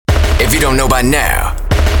If you don't know by now,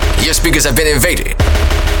 your speakers have been invaded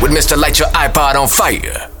with Mr. Light Your iPod on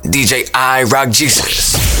Fire, DJ I Rock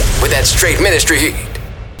Jesus, with that straight ministry heat.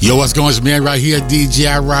 Yo, what's going on? It's man right here,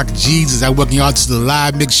 DJ I Rock Jesus. I welcome y'all to the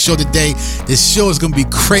live mix show today. This show is going to be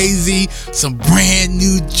crazy. Some brand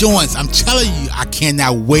new joints. I'm telling you, I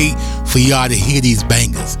cannot wait for y'all to hear these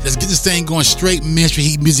bangers. Let's get this thing going straight. Ministry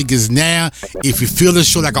Heat Music is now. If you feel the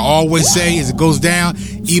show, like I always say, as it goes down,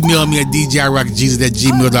 email me at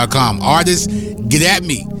djirockjesus@gmail.com. Artists, get at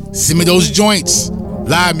me. Send me those joints.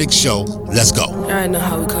 Live mix show. Let's go. You already know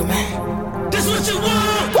how we coming. This what you want.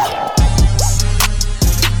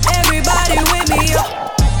 Everybody with me, yo.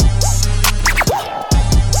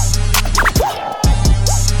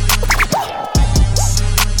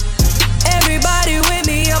 Everybody with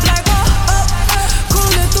me, up like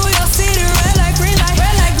cruising through your city, red light, green light,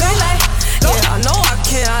 red light, green light. Yeah, I know I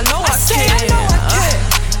can.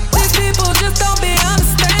 These people just don't be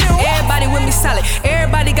understanding. Everybody with me solid.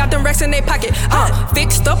 Everybody got them racks in their pocket.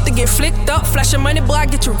 Fixed up to get flicked up. Flashing money, boy, I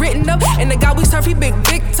get you written up. And the guy we serve, he big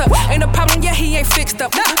tough. Ain't a problem, yeah, he ain't fixed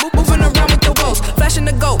up. Moving around with the wolves, flashing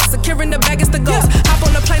the ghost, securing the bag, it's the ghost. Hop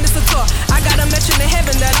on the plane, it's the tour. I got a mansion in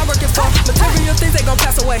heaven that I'm working for. Material things, they gon'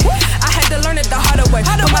 pass away. I had to learn it the harder way.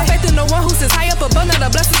 Put my faith in the one who sits high up above. Now the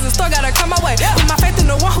blessings and store gotta come my way. Put my faith in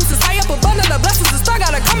the one who sits high up above. Now the blessings and store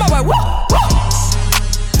gotta come my way. Woo!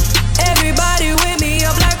 Everybody with me,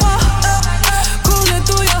 up like whoa. Cruising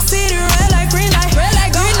through your city, red light, green light, red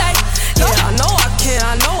light, green light. Yeah, I know I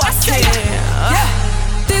can. Yeah,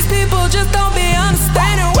 these people just don't be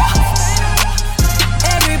understanding.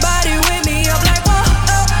 Everybody with me, up like whoa.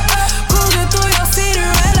 Cruising through your city,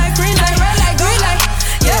 red light, green light, red light, green light.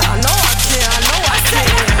 Yeah, I know I can.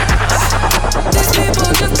 These people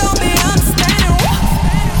just don't be understanding.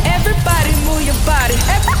 Everybody move your body.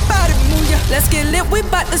 Everybody move your. Let's get lit. We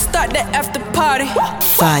bout to start the after party.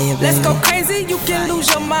 Fire, baby. Let's go crazy. You can lose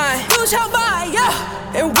your mind. Lose your mind, yeah.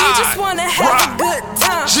 And we just wanna have a good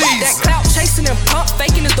time. That clout chasing and pump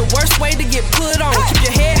faking is the worst way to get put on. Keep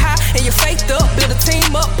your head high and your faith up. Build a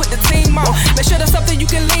team up, put the team on. Make sure there's something you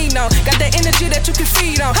can lean on. Got that energy that you can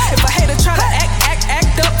feed on. If a hater try to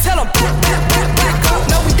act up, tell them back up.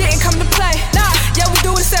 No, we didn't come to play. Nah, yeah, we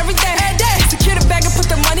do this every day. Secure the bag and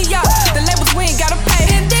put the money out. The labels we ain't gotta pay.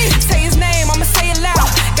 Say his name, I'ma say it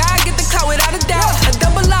loud. God get the clout without a doubt. A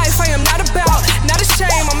double life I am not about. Not a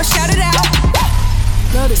shame, I'ma shout it out.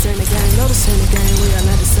 No, this ain't the game, we are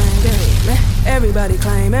not the same game. Everybody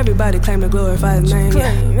claim to glorify his name.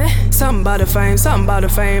 Something about the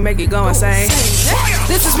fame, make it go insane.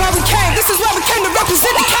 This is where we came to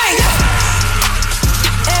represent the king.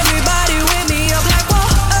 Everybody with me, up like whoa.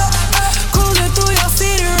 Cruising through your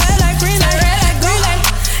city, red light, green light, red light, green light.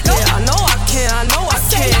 Yeah, I know I can.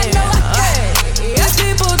 These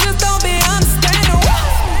people just don't be understanding.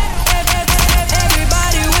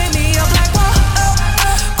 Everybody with me, up like whoa.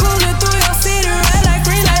 Cruising through your city, red light,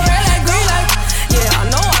 green light, red light, green light. Yeah, I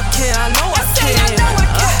know I can.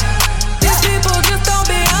 These people just don't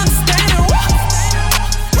be understanding.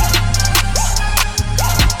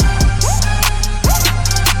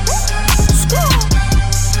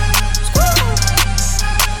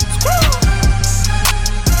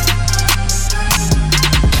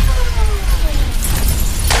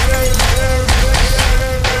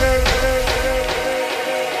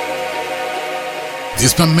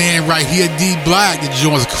 This my man right here, D Black. The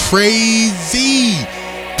joint's crazy.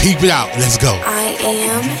 Peep it out. Let's go. I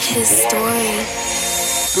am his story.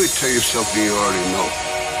 Let me tell you something you already know.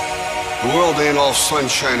 The world ain't all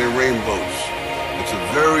sunshine and rainbows. It's a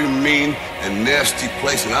very mean and nasty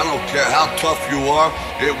place, and I don't care how tough you are,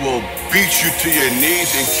 it will beat you to your knees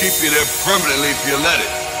and keep you there permanently if you let it.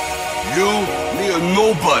 You, me, or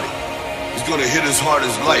nobody is gonna hit as hard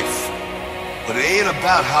as life. But it ain't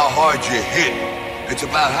about how hard you hit. It's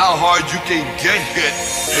about how hard you can get hit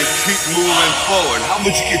and keep moving forward. How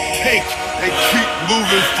much you can take and keep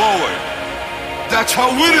moving forward. That's how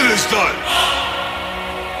winning is done.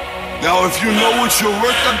 Now, if you know what you're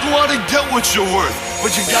worth, then go out and get what you're worth.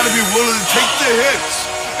 But you gotta be willing to take the hits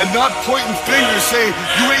and not pointing fingers saying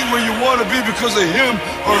you ain't where you wanna be because of him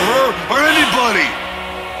or her or anybody.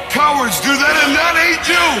 Cowards do that, and that ain't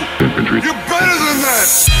you. You're better than that.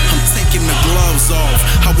 I'm taking the gloves off.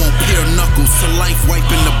 I won't pare knuckles to life,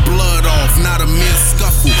 wiping the blood off. Not a mere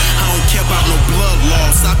scuffle. I don't care about no blood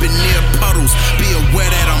loss. I've been near puddles. Be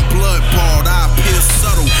aware that I'm blood balled. I appear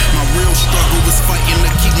subtle. My real struggle is fighting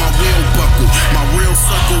to keep my wheel buckle. My real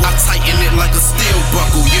circle, I tighten it like a steel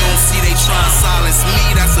buckle. You don't see they try to silence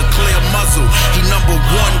me. That's a clear muzzle. He number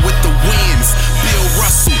one with the wins. Bill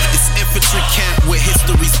Russell. It's infantry camp where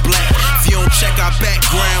history's black. If you don't check our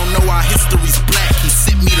background, know our history's black. He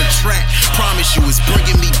sent me to the track. Promise you it's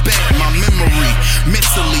bringing me back my memory.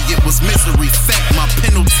 Mentally it was misery, fact my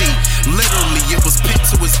penalty. Literally it was picked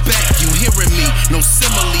to his back. You hearing me? No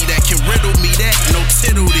simile that can riddle me that. No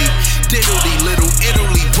tiddly, diddly, little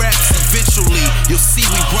Italy raps. Eventually you'll see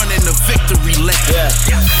we running the victory lap. Yeah.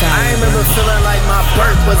 I remember feeling like my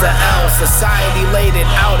birth was an L. Society laid it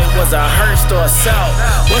out, it was a hearse or a cell.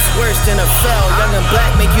 What's worse than a fell? Young and black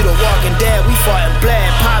make you the walking dead. We fought and bled.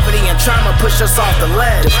 Poverty and trauma push us off the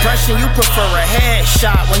ledge. Depression, you prefer a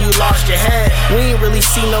headshot when you lost your head. We ain't really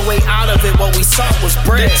see no way out of it. What we saw was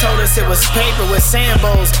bread. They told us it was paper with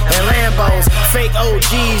Sambos and Lambos. Fake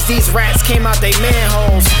OGs, these rats came out they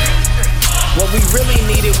manholes. What we really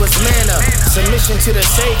needed was manna. Submission to the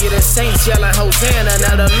Savior, the saints yelling Hosanna.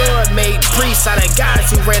 Now the Lord made priests out of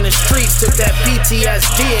guys who ran the streets. Took that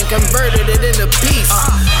PTSD and converted it into peace.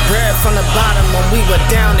 Bread from the bottom when we were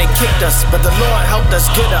down, they kicked us. But the Lord helped us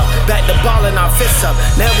get up, back to balling our fists up.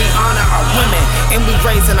 Now we honor our women, and we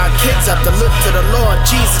raising our kids up to look to the Lord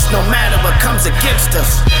Jesus no matter what comes against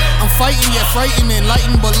us. I'm fighting yet frightened,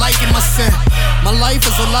 enlightened but liking my sin. My life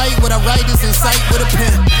is a light, what I write is in sight with a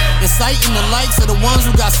pen. Inciting the likes of the ones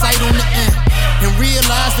who got sight on the end. And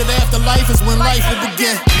realize that afterlife is when life will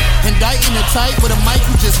begin. Indicting the type with a mic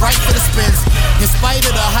who just right for the spins. In spite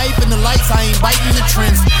of the hype and the lights, I ain't biting the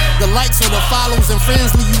trends. The likes of the follows and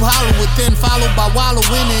friends leave you hollow within. Followed by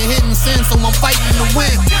wallowing and hidden sin, so I'm fighting to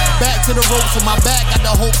win. Back to the ropes on my back, got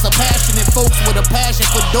the hopes of passionate folks with a passion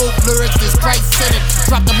for dope lyrics that's Christ-centered.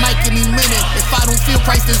 Drop the mic any minute, if I don't feel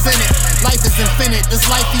Christ is in it. Life is infinite, this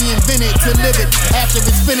life he invented to live it. After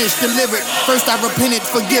it's finished, delivered. First I repented,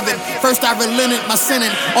 forgiven. First I relented my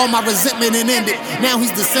sinning, all my resentment and ended. Now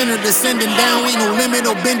he's the sinner descending down. Ain't no limit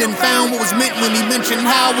or bending, found what was meant when he mentioned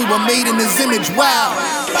how we were made in his image. Wow.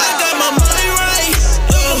 I got my mind right,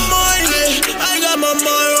 I got my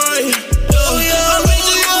mind right. Oh yeah, I'm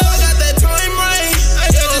raging, I got that time right. I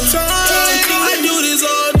got the time, I do this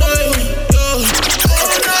all night.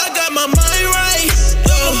 I got my mind right,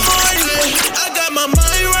 I got my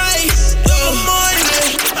mind right.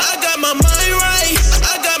 I got my mind right,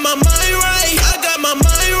 I got my mind right, I got my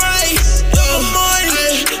mind right.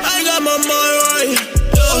 I got my mind right.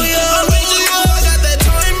 Oh yeah, I'm raging, I got that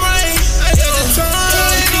time right. I got the time,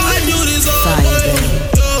 I do this all night.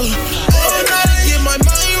 I get my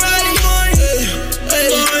mind right.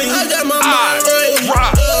 I got my mind right.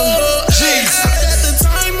 Jesus. I got the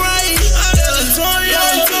time right. I got the time,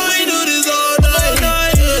 I do this all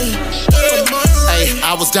night. Hey,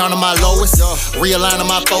 I was down to my lowest, realigning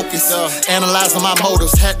my focus, analyzing my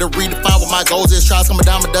motives. Had to redefine what my goals is. Tries coming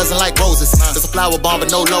down a dozen like roses. There's a flower bomb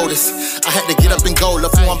but no lotus. I had to get up and go.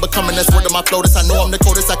 Look who I'm becoming, that's word of my floaters. I know I'm the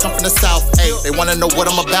coldest, I come from the south. Hey, they wanna know what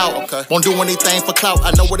I'm about. Won't do anything for clout.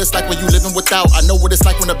 I know what it's like when you living without. I know what it's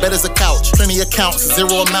like when the bed is a couch. Plenty accounts,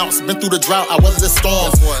 zero amounts. Been through the drought, I weathered the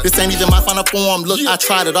storm. This ain't even my final form. Look, I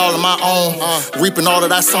tried it all on my own. Reaping all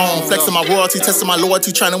that I sown. Flexing my royalty, testing my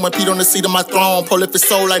loyalty. Trying to compete on the seat of my throne. Prolific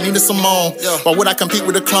soul like Nina Simone. Why would I compete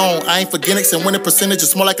with a clone? I ain't forgetting and winning percentage.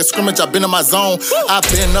 It's more like a scrimmage. I've been in my zone. I've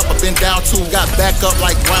been up, I've been down too. Got back up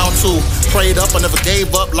like round two. Prayed up, I never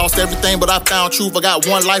gave up. Lost everything, but I found truth. I got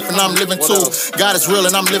one life and I'm living too. God is real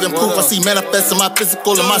and I'm living proof. I see manifest in my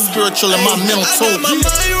physical and my spiritual and my mental too. I got my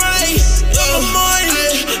mind right.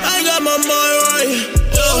 I got my mind right.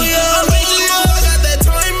 Oh yeah, I'm raging, I got that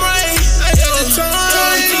time right. I got the time,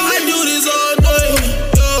 I do this all night.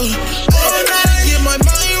 I get my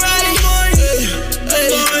mind right.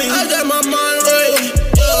 I got my mind right.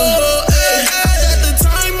 I got the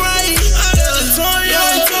time right. I got the time,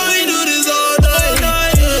 we do this all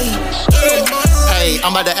night. Hey,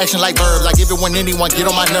 I'm about to action like verbs. I give it when anyone get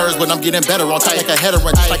on my nerves, but I'm getting better on time like a header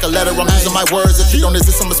and just like a letter. I'm using my words. If you don't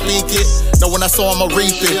exist, I'ma speak it. Know when I saw I'ma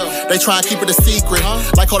reap it. They try and keep it a secret.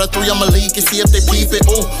 Like all the three, I'ma leak it. See if they peep it.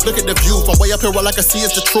 Ooh, look at the view from way up here. All I can see is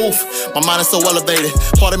the truth. My mind is so elevated.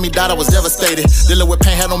 Part of me died, I was devastated. Dealing with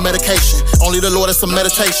pain, had no medication. Only the Lord is some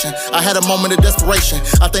meditation. I had a moment of desperation.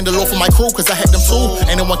 I thank the Lord for my crew, cause I had them too.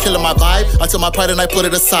 Ain't no one killing my vibe. I took my pride and I put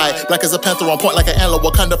it aside. Black as a panther on point like an antler.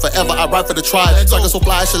 Wakanda forever, I ride for the tribe. Target so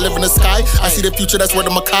fly, I should live in the sky. I see the future, that's where the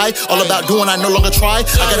Mackay. All about doing, I no longer try.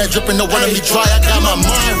 I got that drip and no running me dry. I got my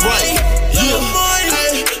mind right. Yeah.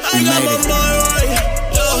 I got my mind right.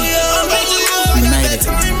 We made it.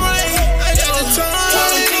 I got the time.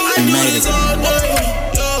 We made it.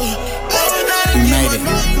 We made it.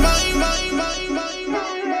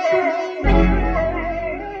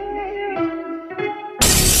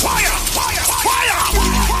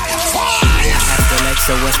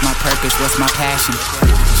 So what's my purpose, what's my passion?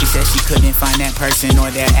 She said she couldn't find that person or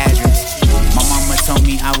their address. My mama told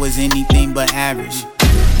me I was anything but average.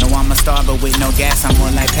 No I'm a star, but with no gas, I'm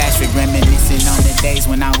more like Patrick. Reminiscing on the days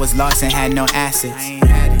when I was lost and had no assets.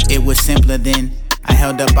 It was simpler then. I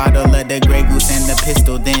held a bottle of the Grey Goose and the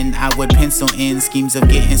pistol. Then I would pencil in schemes of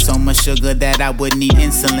getting so much sugar that I would need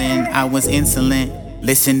insulin. I was insolent.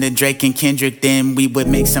 Listen to Drake and Kendrick, then we would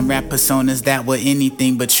make some rap personas that were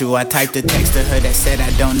anything but true. I typed a text to her that said I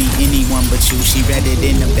don't need anyone but you. She read it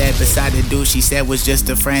in the bed beside the dude she said was just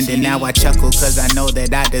a friend. And now I chuckle cause I know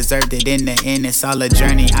that I deserved it. In the end it's all a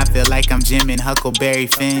journey. I feel like I'm Jim and Huckleberry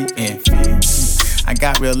Finn. I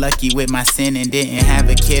got real lucky with my sin and didn't have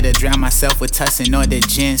a kid to drown myself with Tussin or the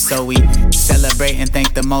gin. So we celebrate and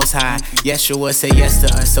thank the Most High. Yeshua said yes to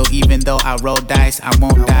us, so even though I roll dice, I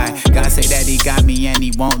won't die. God say that he got me and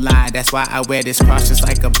he won't lie. That's why I wear this cross just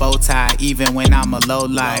like a bow tie, even when I'm a low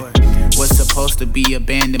life. Was supposed to be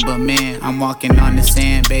abandoned, but man, I'm walking on the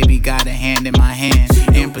sand. Baby got a hand in my hand.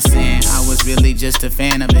 Ampersand, I was really just a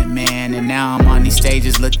fan of it, man. And now I'm on these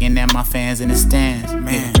stages looking at my fans in the stands,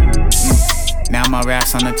 man. Now my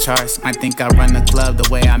rap's on the charts. I think I run the club the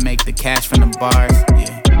way I make the cash from the bars.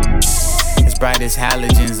 Yeah, as bright as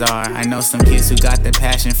halogens are. I know some kids who got the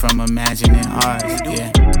passion from imagining ours. Yeah.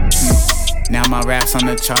 Now my rap's on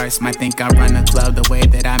the charts. Might think I run the club the way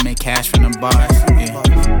that I make cash from the bars. Yeah.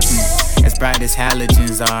 As bright as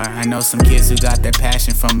halogens are. I know some kids who got their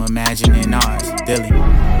passion from imagining ours. Dilly.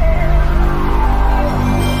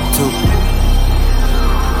 2.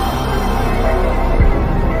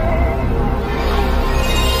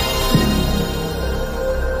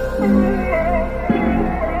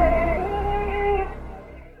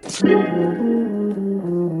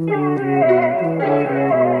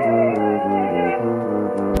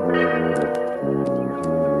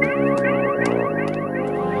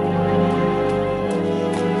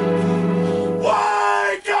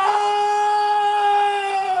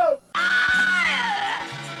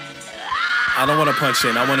 I don't want to punch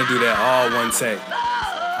in. I want to do that all one take.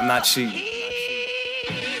 I'm not cheating.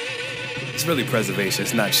 It's really preservation.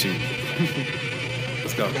 It's not cheating.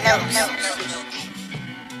 Let's go.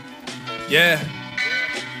 Yeah.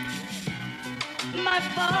 My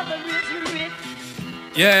father is rich.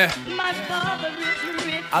 Yeah. My father is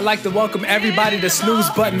rich. I'd like to welcome everybody to Snooze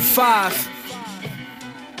Button 5.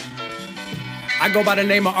 I go by the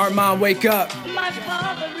name of Armand Wake Up. My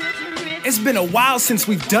father is rich. It's been a while since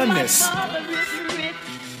we've done this.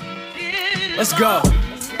 Let's go.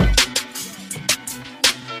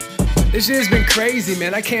 This year's been crazy,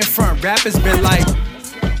 man. I can't front. Rap has been like...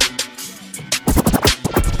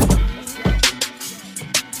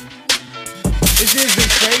 This year's been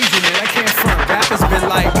crazy, man. I can't front. Rap has been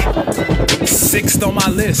like 6th on my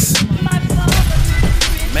list.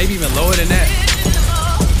 Maybe even lower than that.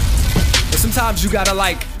 But sometimes you gotta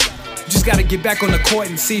like... You just gotta get back on the court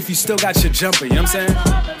and see if you still got your jumper. You know what I'm saying?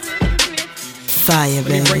 Fire,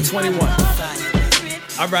 baby. Break 21.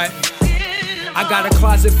 Alright. I got a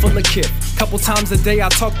closet full of kit. Couple times a day I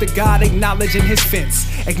talk to God, acknowledging his fence,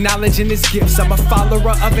 acknowledging his gifts. I'm a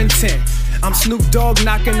follower of intent. I'm Snoop Dogg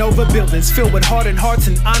knocking over buildings filled with hardened hearts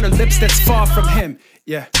and honor lips that's far from him.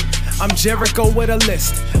 Yeah. I'm Jericho with a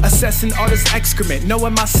list, assessing artists' excrement,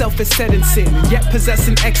 knowing myself is set in sin, and yet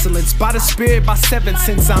possessing excellence. By the spirit, by 7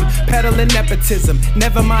 cents, I'm peddling nepotism,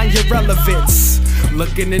 never mind your relevance.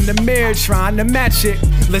 Looking in the mirror, trying to match it.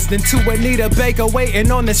 Listening to Anita Baker, waiting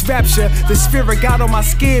on this rapture. The spirit got on my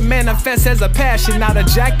skin manifests as a passion, not a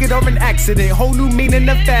jacket or an accident. Whole new meaning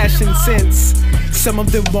of fashion sense. Some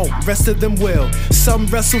of them won't, rest of them will. Some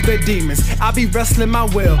wrestle their demons, I be wrestling my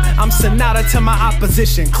will. I'm Sonata to my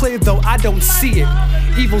opposition, clear though I don't see it.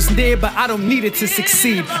 Evil's near, but I don't need it to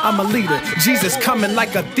succeed. I'm a leader, Jesus coming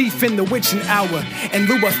like a thief in the witching hour. In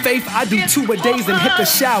lieu of faith, I do 2 a days and hit the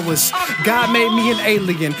showers. God made me an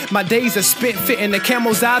alien, my days are spent fitting the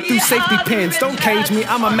camel's eye through safety pins. Don't cage me,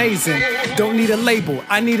 I'm amazing. Don't need a label,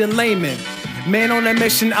 I need a layman. Man on a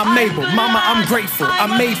mission, I'm able. Mama, I'm grateful.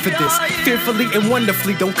 I'm made for this. Fearfully and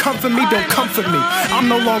wonderfully. Don't comfort me, don't comfort me. I'm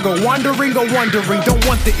no longer wandering or wondering. Don't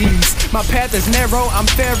want the ease. My path is narrow, I'm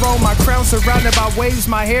Pharaoh. My crown surrounded by waves.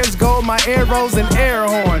 My hair's gold, my arrows and air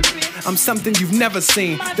horn. I'm something you've never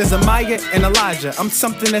seen. There's a Maya and Elijah. I'm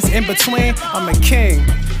something that's in between. I'm a king.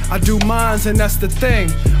 I do mines and that's the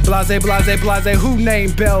thing. Blase, blase, blase, who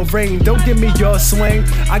named Bell Ring? Don't give me your swing.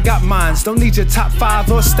 I got mines, don't need your top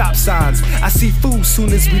 5 or stop signs. I see food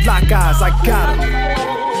soon as we lock eyes, I got 'em.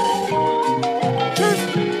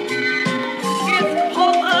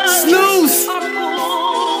 Snooze!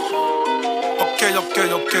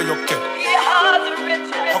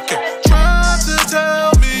 Okay. Tried to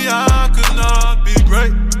tell me I could not be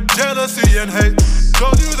great. Jealousy and hate.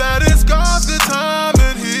 Told you that it's God's good time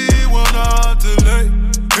and he will not delay.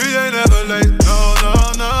 He ain't ever late, no.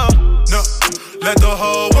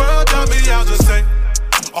 got me, I'll just say,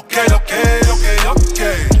 okay, okay, okay,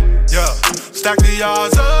 okay. Yeah, stack the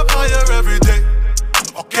odds up higher every day.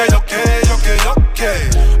 Okay, okay, okay, okay.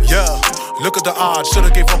 Yeah, look at the odds.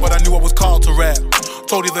 Should've gave up, but I knew I was called to rap.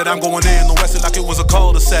 Told you that I'm going in the West like it was a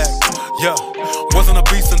cul-de-sac. Yeah, wasn't a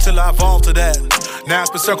beast until I evolved to that. Now I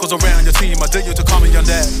spin circles around your team. I dare you to call me your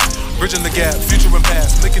dad. Bridging the gap, future and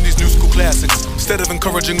past, making these new school classics. Instead of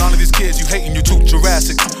encouraging all of these kids, you hating, you too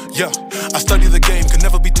Jurassic. Yeah, I study the game, can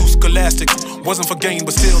never be too scholastic. Wasn't for gain,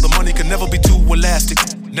 but still the money can never be too elastic.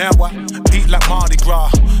 Now I eat like Mardi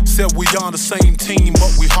Gras. Said we on the same team,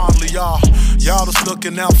 but we hardly are. Y'all just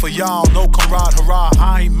looking out for y'all, no comrade hurrah.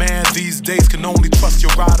 I ain't mad these days, can only trust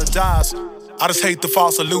your ride or dies. I just hate the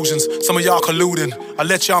false illusions, some of y'all colluding. I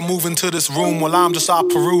let y'all move into this room while I'm just out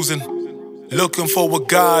perusing. Looking for what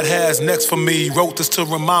God has next for me. Wrote this to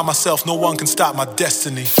remind myself no one can stop my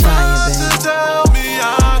destiny. Fire, baby. Tell me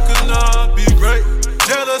I could not be great.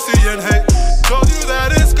 Jealousy and hate. Told you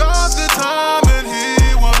that it's God's good time and He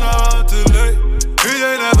will not delay. He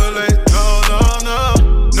ain't ever late. No, no, no,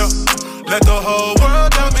 no. Let the whole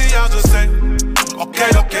world tell me I'll just say,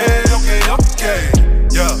 okay, okay, okay, okay.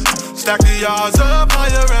 Yeah, stack the odds up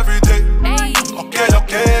higher every day. Okay,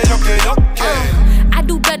 okay, okay, okay. I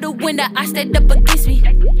do better when the odds stand up against me.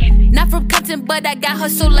 Not from cutting, but I got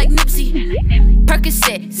hustle like Nipsey.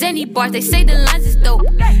 Percocet, Zenny bars, they say the lines is dope.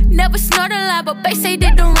 Never snort a line, but they say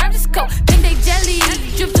that the rhymes is cold. Think they jelly,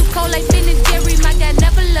 drip too cold like Ben and Jerry. My guy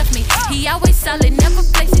never left me. He always solid, never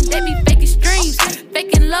flexing. They be faking streams,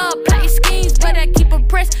 faking love, plotting schemes. But I keep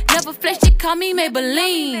oppressed, never flesh. They call me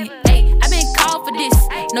Maybelline. Hey, I been called for this,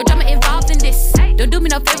 no drama involved in this. Don't do me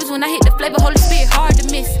no favors when I hit the flavor. Holy Spirit, hard to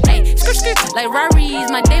miss. Hey, skirt like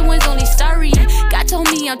Rari's. My day one's only sorry. God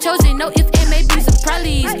told me I'm chosen, no if and maybes or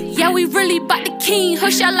probable's. Yeah, we really bout the king.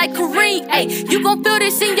 Hush out like Kareem. Ay, you gon' feel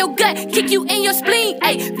this in your gut, kick you in your spleen.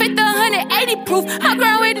 Ay, fit the 180 proof. I'm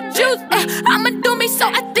grown with the juice. I'ma do me so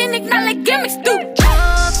authentic, not like gimmicks do.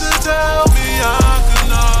 Tried to tell me I could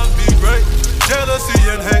not be great. Jealousy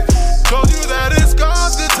and hate. Told you that it's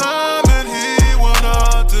God's good time and He will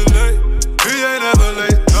not delay. He ain't ever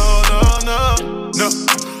late. No, no, no, no.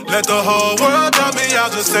 Let the whole world tell me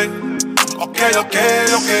I'll just say, okay, okay,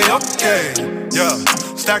 okay, okay. Yeah,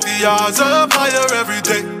 stack the odds up higher every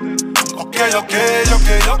day. Okay, okay,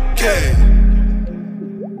 okay, okay.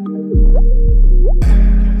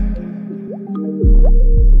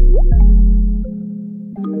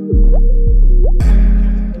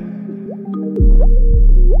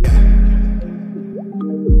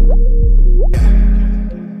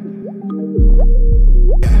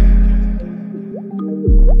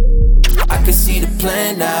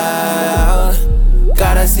 Plan now,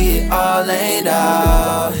 gotta see it all laid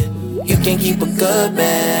out. You can keep a good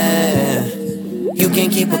man. You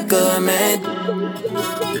can keep a good man.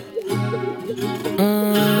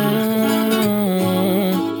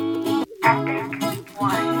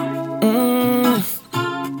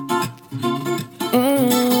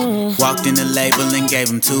 Walked in the label and gave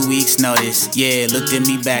them 2 weeks notice. Yeah, looked at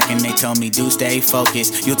me back and they told me, do stay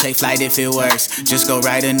focused. You'll take flight if it works, just go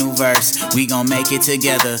write a new verse. We gon' make it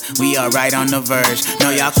together, we are right on the verge. No,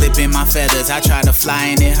 y'all clipping my feathers, I try to fly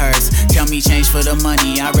and it hurts. Tell me change for the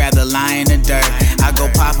money, I'd rather lie in the dirt. I go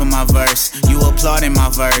pop in my verse, you applaud in my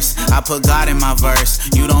verse. I put God in my verse,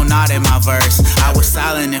 you don't nod in my verse. I was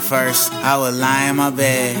silent at first, I would lie in my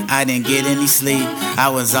bed. I didn't get any sleep, I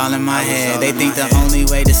was all in my head. They think the only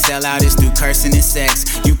way to sell out is through cursing and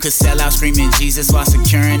sex. You could sell out screaming Jesus while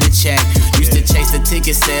securing the check. Used to chase the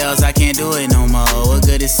ticket sales, I can't do it no more. What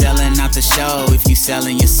good is selling out the show if you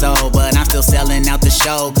selling your soul? But I'm still selling out the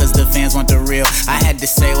show, cause the fans want the real. I had to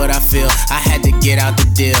say what I feel, I had to get out the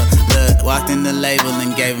deal. Look, walked in the label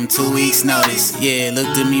and gave them 2 weeks notice. Yeah,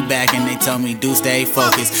 looked at me back and they told me, do stay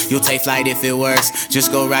focused. You'll take flight if it works,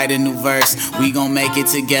 just go write a new verse. We gon' make it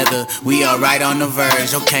together, we are right on the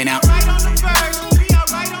verge. Okay now.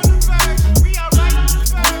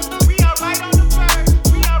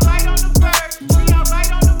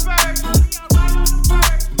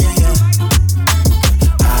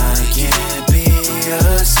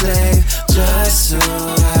 Just to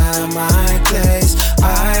have my place,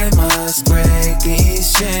 I must break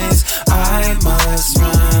these chains. I must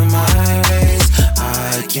run my race.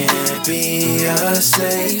 I can't be a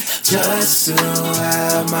slave just to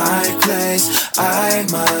have my place. I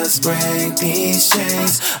must break these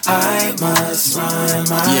chains. I must run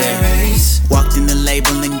my race. Walked in the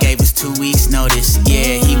label and gave us 2 weeks notice.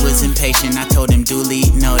 Yeah, he was impatient, I told him duly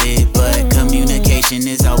noted. But communication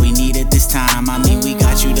is all we need at this time. I mean, we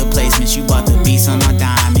got you the placements, you bought the beats on our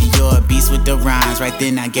dime. And you're a beast with the rhymes, right Right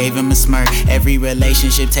then I gave him a smirk. Every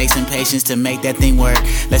relationship takes some patience to make that thing work.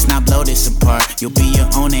 Let's not blow this apart. You'll be your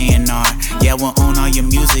own A&R. Yeah, we'll own all your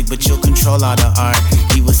music, but you'll control all the art.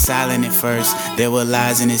 He was silent at first. There were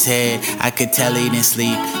lies in his head. I could tell he didn't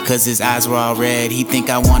sleep, cause his eyes were all red. He think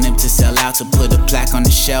I want him to sell out, to put a plaque on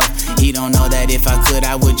the shelf. He don't know that if I could,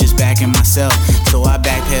 I would just back him myself. So I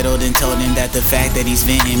backpedaled and told him that the fact that he's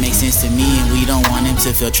venting makes sense to me, and we don't want him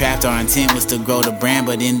to feel trapped. Our intent was to grow the brand,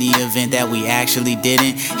 but in the event that we actually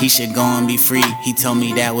didn't, he should go and be free. He told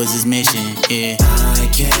me that was his mission, yeah. I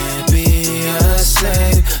can't be a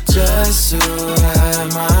slave just to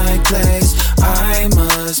have my place. I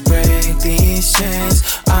must break these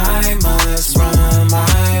chains. I must run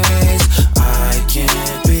my race. I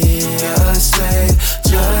can't be a slave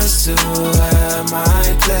just to have my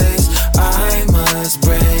place. I must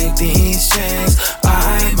break these chains.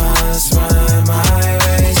 I must run my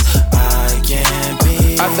race. I can't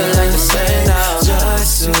be I feel like the same now.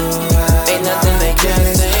 Just to have ain't nothing they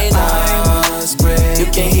can say now. I must break you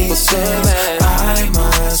can't keep a good man. I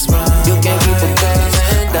must run. You can't keep a good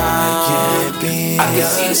man down. I can't be I can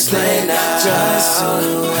see the slay now. just to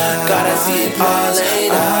have gotta see it all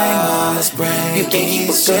laid I must out. break You can't keep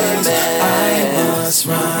a good man. I must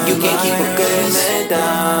run. You can't keep a good man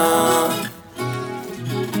down.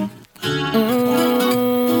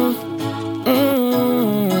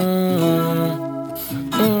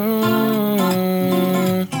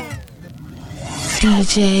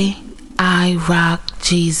 DJ I Rock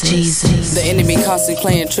Jesus. The enemy constantly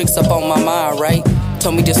playing tricks up on my mind, right?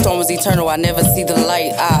 Told me the storm was eternal, I never see the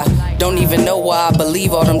light. I don't even know why I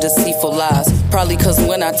believe all them deceitful lies. Probably cause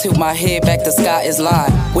when I tilt my head back, the sky is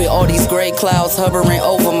lined with all these gray clouds hovering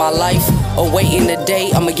over my life. Awaiting the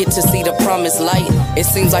day I'ma get to see the promised light. It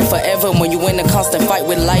seems like forever when you in a constant fight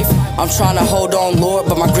with life. I'm trying to hold on, Lord,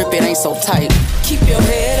 but my grip, it ain't so tight. Keep your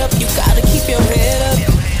head up, you gotta keep your head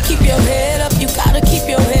up. Keep your head up, you gotta keep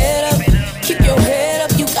your head up. Keep your head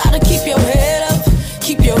up, you gotta keep your head up.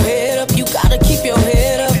 Keep your head up, you gotta keep your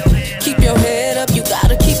head up. Keep your head up, you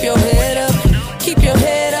gotta keep your head up. Keep your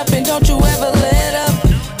head up and don't you ever let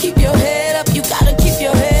up. Keep your head up, you gotta keep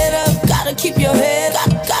your head up. Gotta keep your head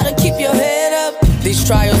up, gotta keep your head up. These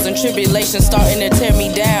trials and tribulations starting to tear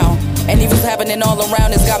me down. And evil's happening all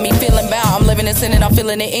around, it's got me feeling bound. I'm living in sin and I'm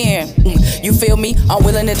feeling it in. You feel me? I'm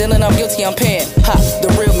willing and dealing, I'm guilty, I'm paying. Ha, the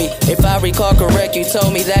real me. If I recall correct, you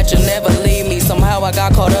told me that you'll never leave me. Somehow I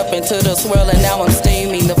got caught up into the swirl and now I'm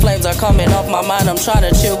steaming. The flames are coming off my mind, I'm trying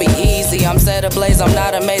to chill, be easy. I'm set ablaze, I'm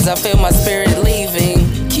not amazed, I feel my spirit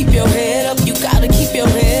leaving. Keep your head up, you gotta keep your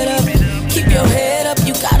head up. Keep your head up,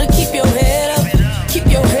 you gotta keep your head up. Keep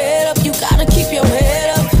your head up, you gotta keep your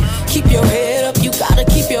head up. Keep your head up, you gotta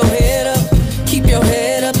keep your head up. Keep your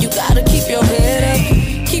head up, you gotta keep your head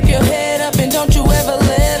up. Keep your head up and don't you ever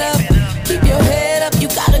let up. Keep your head up, you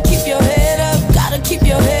gotta keep your head up. Gotta keep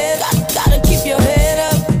your head up, gotta keep your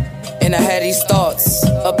head up. And I had these thoughts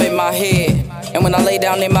up in my head. And when I lay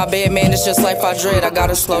down in my bed, man, it's just life I dread. I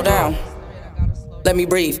gotta slow down. Let me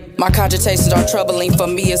breathe. My cogitations are troubling, for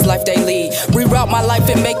me it's life they lead. Reroute my life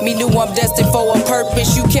and make me new, I'm destined for a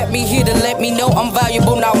purpose. You kept me here to let me know I'm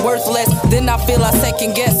valuable, not worthless. Then I feel I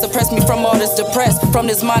second guess, suppress me from all this depressed. From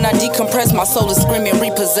this mind I decompress, my soul is screaming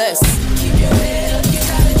repossessed.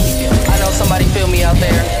 I know somebody feel me out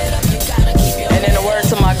there. And in the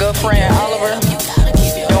words of my good friend Oliver,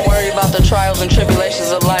 don't worry about the trials and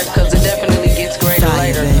tribulations of life, cause it definitely gets greater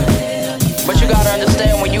later. But you gotta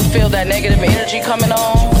understand, when you feel that negative energy coming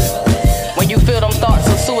on, when you feel them thoughts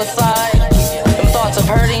of suicide, them thoughts of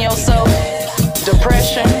hurting yourself,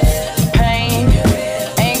 depression, pain,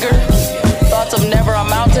 anger, thoughts of never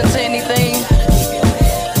amounting to anything,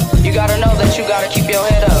 you gotta know that you gotta keep your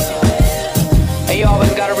head up. And you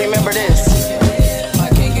always gotta remember this.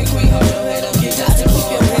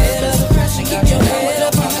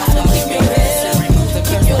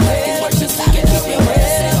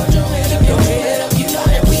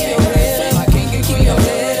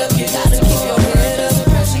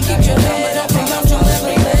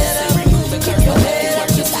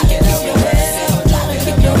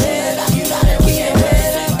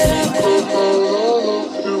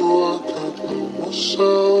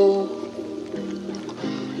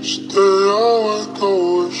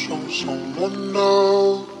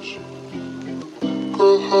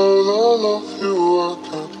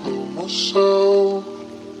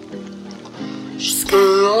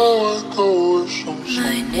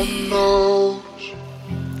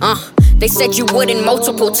 They said you wouldn't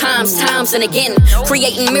multiple times and again,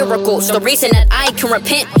 creating miracles, the reason that I can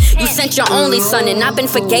repent. You sent your only son, and I've been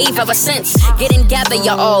forgave ever since. Get in, gather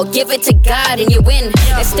your all, give it to God, and you win.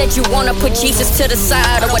 Instead, you wanna put Jesus to the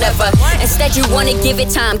side or whatever. Instead, you wanna give it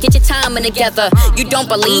time, get your timing together. You don't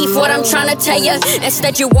believe what I'm trying to tell you.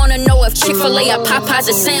 Instead, you wanna know if Chick-fil-A or Popeyes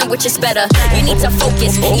or sandwich is better. You need to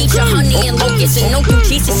focus, eat your honey and locusts, and know through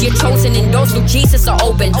Jesus you're chosen, and doors through Jesus are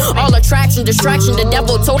open. All attraction, distraction, the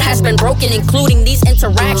devil told has been broken, including these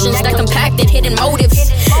interactions that compacted hidden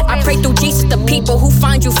motives. I pray through Jesus the people who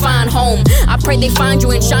find you find home. I pray they find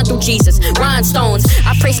you and shine through Jesus. Rhinestones.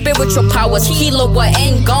 I pray spiritual powers heal what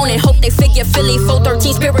ain't gone, and hope they figure Philly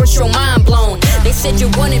 413 spiritual mind blown. They said you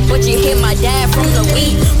wouldn't, but you hit my dad from the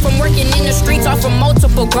weed, from working in the streets off from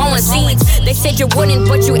multiple growing seeds. They said you wouldn't,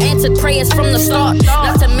 but you answered prayers from the start.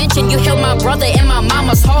 Not to mention you healed my brother and my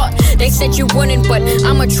mama's heart. They said you wouldn't, but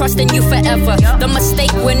I'ma trust in you forever. The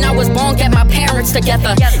mistake when I was born got my parents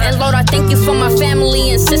together. And Lord, I thank you for my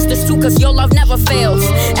family and sisters too, cause your love never fails.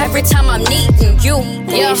 Every time I'm needing you.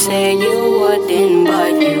 They said you wouldn't,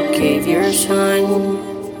 but you gave your son.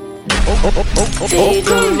 They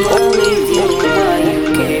don't believe you, but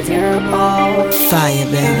you gave your all. Fire,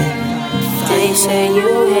 baby. They say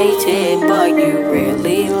you hate it, but you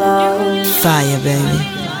really love. Fire, baby.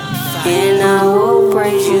 And I will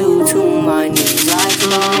praise you to my knees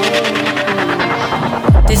lifelong.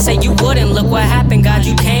 They say you wouldn't, look what happened, God,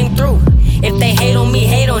 you came through. If they hate on me,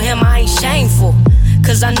 hate on him, I ain't shameful.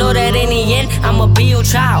 Cause I know that in the end, I'ma be your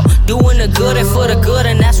child. Doing the good and for the good,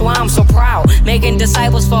 and that's why I'm so proud. Making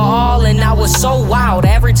disciples for all, and I was so wild.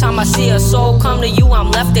 Every time I see a soul come to you, I'm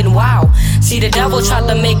left in wow. See, the devil tried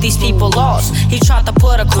to make these people lost. He tried to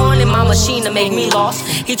put a coin in my machine to make me lost.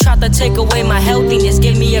 He tried to take away my healthiness,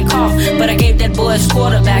 give me a cough. But I gave that boy his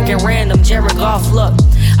quarterback at random, Jared Goff. Look,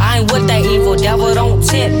 I ain't with that evil, devil don't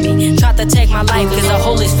tempt me. Tried to take my life, cause the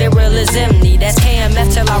Holy Spirit is in me. That's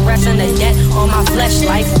KMF till I rest in the debt on my flesh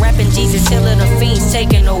life. Rapping Jesus, healing the fiends,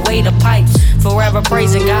 taking away the pipes. Forever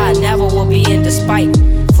praising God, never will be in despite.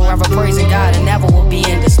 Forever praising God, and never will be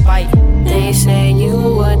in despite. They say you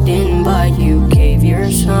wouldn't, but you gave your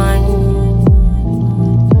son.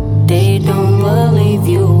 They don't believe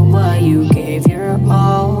you, but you gave your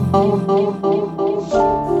all.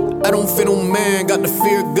 I don't fear no man, got the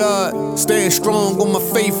fear of God. Staying strong on my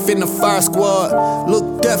faith in the fire squad.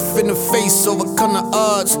 Look death in the face, overcome the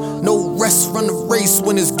odds. No rest, run the race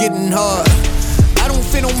when it's getting hard. I don't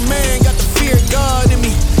fear no man, got the fear of God in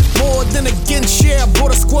me. More than against, yeah, I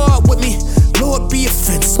brought a squad with me. Lord be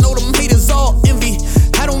offense, know them haters all envy.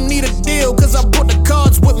 I don't need a deal, cause I brought the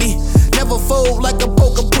cards with me. Never fold like a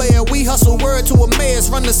poker player. We hustle word to Emmaus,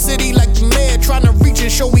 run the city like the mayor. Trying to reach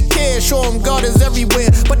and show we care, show them God is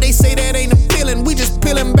everywhere. But they say that ain't appealing, we just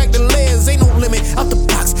peeling back the layers. Ain't no limit, out the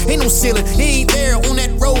box, ain't no ceiling. He ain't there on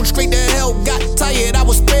that road, straight to hell. Got tired, I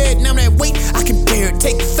was spared, now that weight, I can bear it.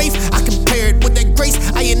 Take faith, I compare it with that grace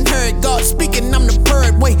I inherit. God speaking, I'm the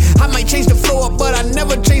bird. Wait, I might change the flow up, but I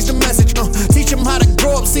never change the message. Teach them how to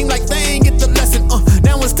grow up, seem like they ain't get the lesson.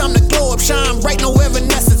 Now it's time to glow up, shine bright, no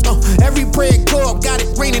evanescence. Every prayer go up, got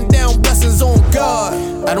it raining down blessings on God.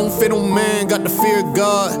 I don't fear no man, got the fear of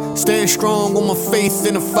God. Stand strong on my faith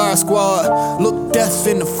in the fire squad. Look death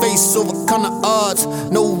in the face, overcome the odds.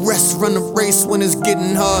 No rest, run the race when it's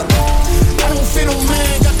getting hard. I don't fear no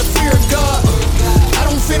man, got the fear of God. I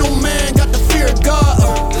don't fear no man, got the fear of God.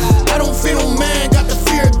 I don't fear no man, got the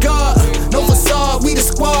fear of God. No facade, we the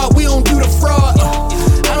squad, we don't do the fraud.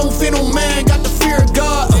 I don't fear no man, got the fear of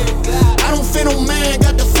God. I don't fear no man,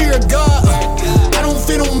 got the fear of God. I don't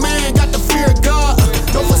fear no man, got the fear of God.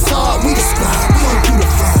 No facade, we the squad, we don't do the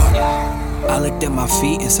fraud. I looked at my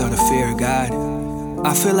feet and saw the fear of God.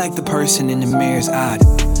 I feel like the person in the mirror's odd.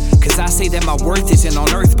 Cause I say that my worth isn't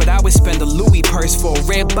on earth, but I would spend a Louis purse for a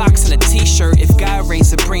red box and a t-shirt. If God reigns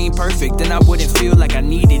supreme perfect, then I wouldn't feel like I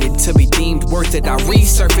needed it to be deemed worth it. I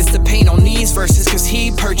resurface the pain on these verses, cause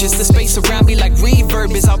he purchased the space around me like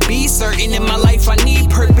reverb is. I'll be certain in my life I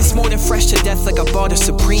need purpose, more than fresh to death like I bought a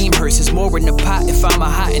Supreme hearse. It's more in the pot if I'm a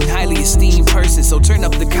hot and highly esteemed person. So turn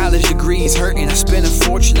up the college degrees hurting. I spent a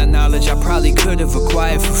fortune on knowledge I probably could have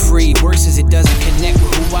acquired for free. Worse is it doesn't connect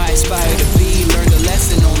with who I aspire to be. Learned a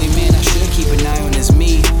lesson, only man I should keep an eye on is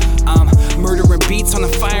me. I'm murdering beats on a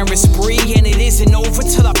firing spree, and it isn't over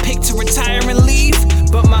till I pick to retire and leave.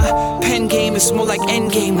 But my pen game is more like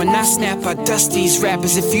endgame. When I snap, I dust these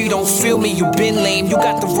rappers. If you don't feel me, you been lame. You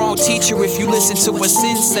got the wrong teacher if you listen to what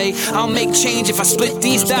Sin say. I'll make change if I split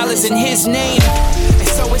these dollars in his name. And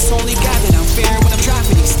so it's only God that I'm fearing when I'm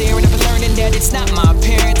dropping these, staring up and learning that it's not my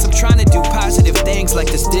appearance. I'm trying to do positive things like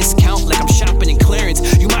this discount, like I'm shopping in clearance.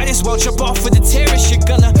 You might as well jump off with the terrace. You're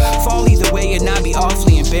gonna fall either way and I'd be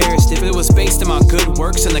awfully embarrassed if it was based on my good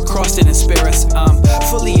works and the cross didn't spare us. I'm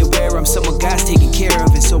fully aware I'm someone God's taking care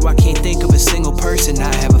of, and so I can't think of a single person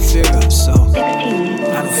I have a fear of. So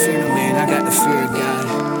I don't fear no man, I got the fear of God.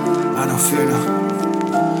 I don't fear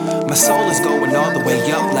no. My soul is going all the way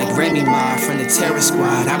up like Remy Ma from the Terror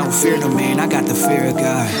Squad. I don't fear no man, I got the fear of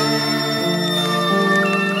God.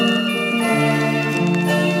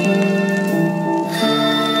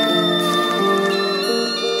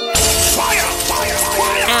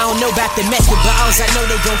 I don't know about the method, but all I know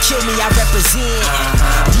they gon' kill me, I represent.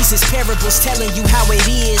 Jesus parables telling you how it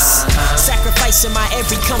is. Sacrificing my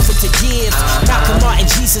every comfort to give. Malcolm Martin,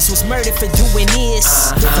 Jesus was murdered for doing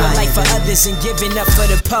this. Live your life for others and giving up for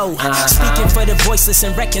the poor. Speaking for the voiceless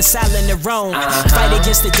and reconciling the wrong. Fight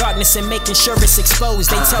against the darkness and making sure it's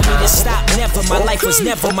exposed. They tell me to stop, never, my life was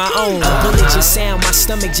never my own. A bullet just sound, my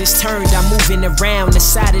stomach just turned. I'm moving around the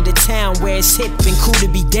side of the town where it's hip and cool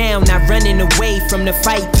to be down. Not running away from the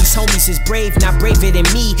fight. These homies is brave, not braver than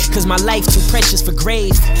me, cause my life too precious for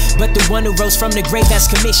grave. But the one who rose from the grave has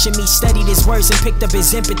commissioned me, studied his words and picked up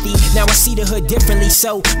his empathy. Now I see the hood differently,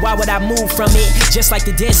 so why would I move from it? Just like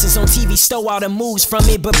the dancers on TV stole all the moves from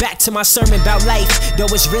it. But back to my sermon about life, though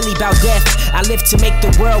it's really about death. I live to make the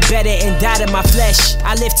world better and die to my flesh.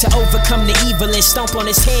 I live to overcome the evil and stomp on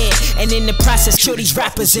his head, and in the process kill these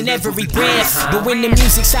rappers in every breath. But when the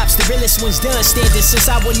music stops, the realest one's done standing. Since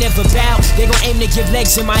I would never bow, they gon' aim to give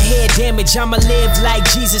legs in my head damage. I'ma live like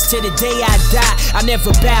Jesus till the day I die. I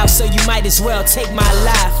never bow, so you might as well take my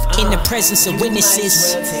life. In the presence of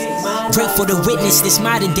witnesses, grateful to witness this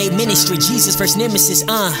modern day ministry. Jesus versus nemesis,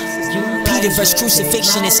 Peter versus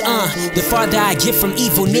crucifixion is the farther I get from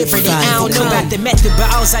evil, nearer they. I don't know about the method,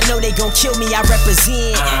 but all I know they gon' kill me, I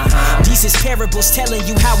represent. Jesus parables telling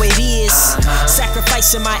you how it is.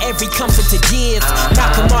 Sacrificing my every comfort to give.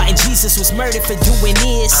 Malcolm Martin, Jesus was murdered for doing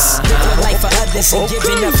this. Live your life for others and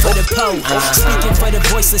giving up for the poor. Speaking for the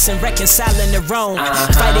voiceless and reconciling the wrong.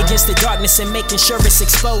 Fight against the darkness and making sure it's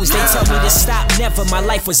exposed. They tell me to stop, never, my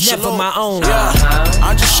life was never my own. Yeah,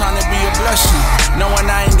 I'm just trying to be a blessing, knowing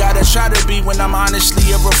I ain't gotta try to be when I'm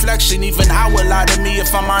honestly a reflection. Even I will lie to me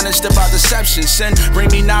if I'm honest about deception. Sin bring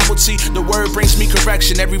me novelty, the word brings me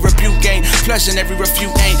correction. Every rebuke ain't pleasant, every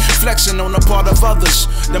refute ain't flexing on the part of others.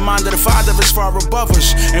 The mind of the Father is far above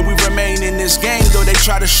us, and we remain in this game though they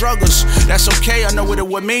try to shrug us. That's okay, I know what it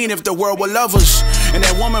would mean if the world would love us. And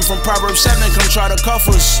that woman from Proverbs 7 come try to cuff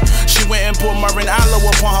us. She went and poured myrrh and aloe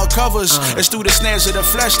upon her covers. It's through the snares of the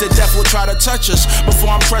flesh that death will try to touch us. Before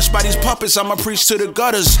I'm pressed by these puppets, I'ma preach to the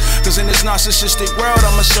gutters. Cause in this narcissistic world,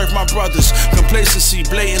 I'ma serve my brothers. Complacency,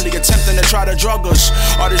 blatantly attempting to try to drug us.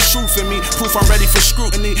 All this truth in me, proof I'm ready for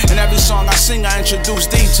scrutiny. In every song I sing, I introduce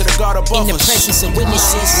thee to the God above us. In the presence of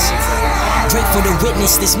witnesses, grateful to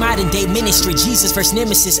witness this modern day ministry. Jesus versus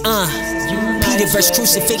nemesis, Peter versus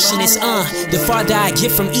crucifixion is the farther I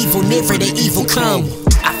get from evil, nearer the evil come.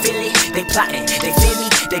 I feel it, they plotting, they fear me,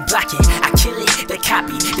 they blocking. I kill it, they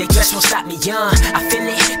copy, they just won't stop me, I feel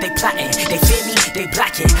it, they plotting, they fear me, they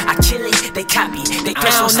blocking. I kill it, they copy, they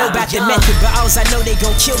just won't stop me, I don't know about the method, but all I know they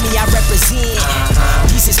gon' kill me, I represent.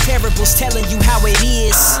 Jesus parables telling you how it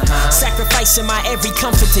is. Sacrificing my every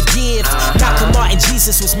comfort to give. Malcolm Martin,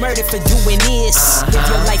 Jesus was murdered for doing this. Live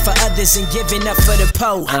your life for others and giving up for the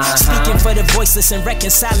poor. Speaking for the voiceless and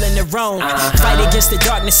reconciling the wrong. Fight against the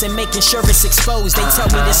darkness and making sure it's exposed. They tell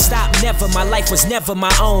me to stop, never, my life was never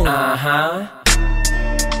my own.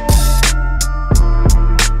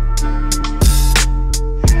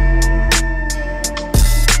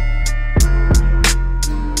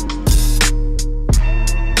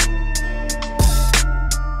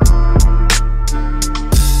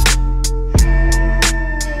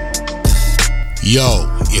 Yo,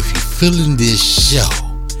 if you're feeling this show,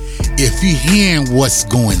 if you're hearing what's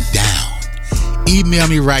going down, email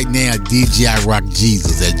me right now at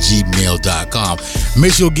djirockjesus@gmail.com.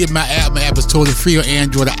 Make sure you get my app. My app is totally free on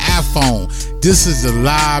Android or iPhone. This is the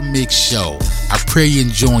Live Mix Show. I pray you're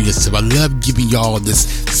enjoying yourself. I love giving y'all this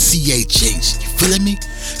CHH. You feeling me?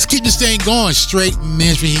 Let's keep this thing going. Straight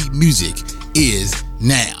Ministry Heat music is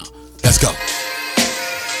now. Let's go.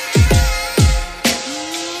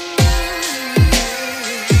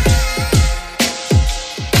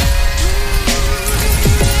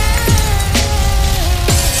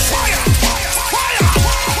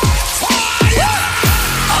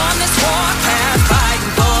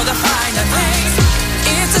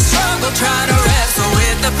 Trying to wrestle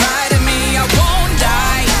with the pride of me. I won't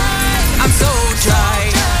die. I'm so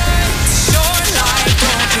dry. Short life,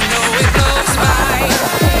 don't you know it goes by?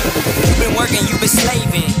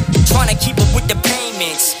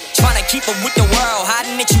 rapper with the world,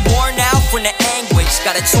 hiding that you worn out from the anguish.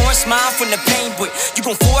 Got a torn smile from the pain, but you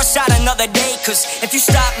gon' force out another day. Cause if you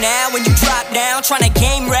stop now and you drop down, trying to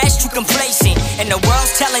game rest, you complacent. And the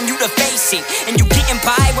world's telling you to face it. And you getting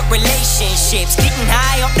by with relationships, getting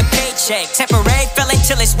high off the paycheck. Temporary feeling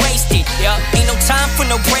till it's wasted. Yeah, ain't no time for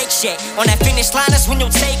no breaks yet. On that finish line is when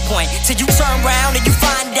you'll take point. Till you turn around and you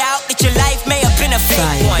find out that your life may have been a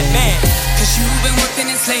fake one, man. Cause you've been working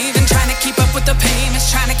and slaving, trying to keep up with the payments,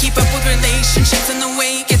 trying to keep up with relationships, and the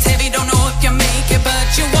weight gets heavy. Don't know if you make it, but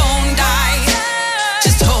you won't die.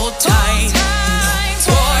 Just hold tight. It's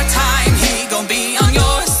wartime, he gon' be on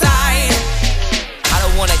your side. I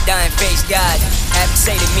don't wanna die and face God. Have to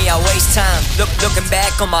say to me I waste time. Looking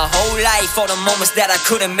back on my whole life, all the moments that I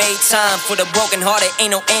could've made time. For the broken hearted, ain't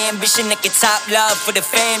no ambition that can top love. For the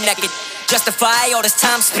fame that could justify all this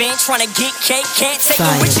time spent trying to get cake, can't take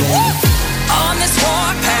it with you. On this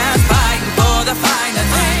warpath, fighting for the finer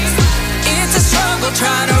things. It's a struggle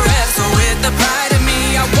trying to wrestle with the pride of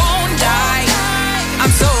me. I won't die,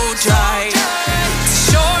 I'm so dry. It's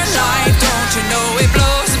a short life, don't you know it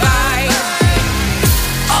blows by.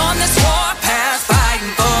 On this warpath,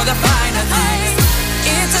 fighting for the finer things.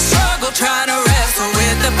 It's a struggle trying to wrestle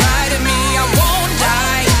with the pride of me. I won't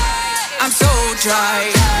die, I'm so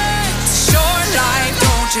dry. It's a short life,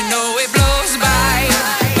 don't you know it blows by.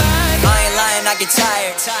 I get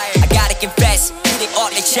tired, I gotta confess, hit it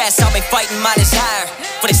off the chest, I've been fighting my desire.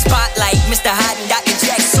 For the spotlight, Mr. Hot and Dr.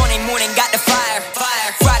 Jack, Sunday morning got the fire.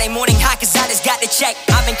 Friday morning hot cause I just got the check.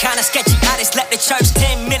 I've been kinda sketchy, I just left the church.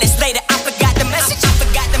 10 minutes later, I forgot the message.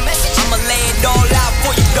 I'ma lay it all out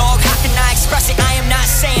for you, dog. How can I express it? I am not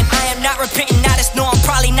saying, I am not repenting. I just know I'm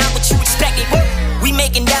probably not what you expected. We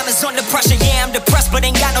making diamonds under pressure, yeah, I'm depressed, but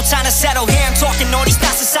ain't got no time to settle. Here I'm talking all these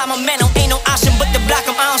thoughts inside my mental. Ain't no option but to block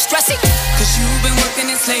them, I don't stress it. Cause you've been working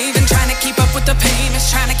and slaving, trying to keep up with the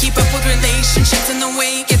payments, trying to keep up with relationships, and the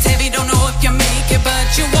weight gets heavy. Don't know if you make it, but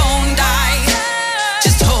you won't die.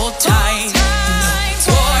 Just hold tight. It's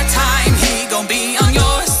wartime, he gon' be on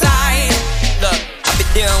your side. Look, I've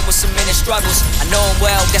been dealing with so many struggles. I know him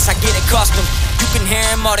well, guess I get accustomed. You can hear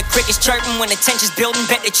him, all the crickets chirping when the tension's building.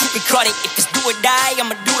 Bet that you can cut it. If it's do or die,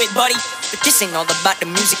 I'ma do it, buddy. But this ain't all about the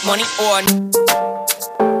music, money, or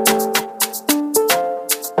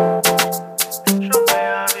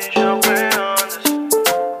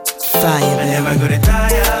fire, baby. Never gonna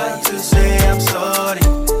tire to say I'm sorry.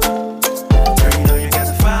 Girl, you know you got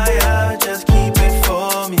the fire, just keep it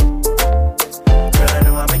for me. Girl, I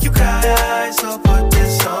know I make you cry, so put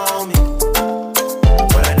this on me.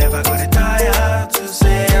 But I never gonna tire to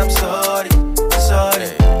say I'm sorry, sorry.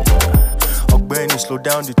 Ogbeni, slow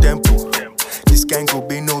down the tempo. This can go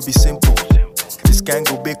be no be simple. This can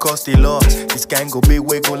go be cost a lot. This can go be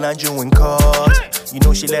way go land you in court. You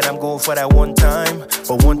know she let him go for that one time,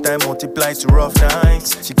 but one time multiply to rough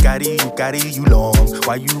nights. She carry you long.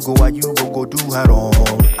 Why you go do her wrong?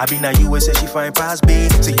 I been at USA, she fine past B.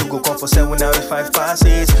 Say you go come for 7 out of 5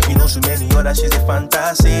 passes. You know so many other, she's a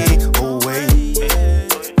fantasy. Oh wait,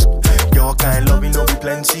 your kind love, you know be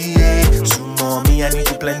plenty, yeah. So mommy, I need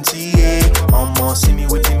you plenty, yeah. See me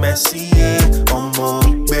with the messy, yeah.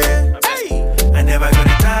 Babe. I never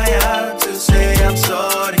gonna tire to say I'm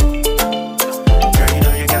sorry. Girl, you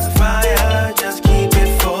know you got the fire, just keep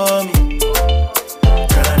it for me.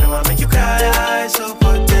 Girl, I know I make you cry, so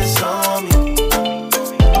put this on me.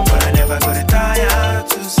 But I never gonna tire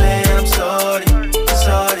to say I'm sorry,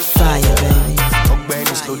 sorry. Fire, baby.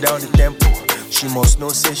 Ogbeni, slow down the tempo. She must know,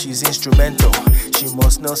 say she's instrumental. She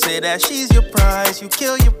must know, say that she's your prize. You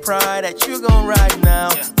kill your pride that you gon' ride now.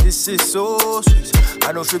 This is so sweet.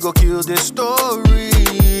 I know she go kill this story.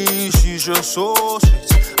 She's just so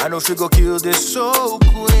sweet. I know she go kill this so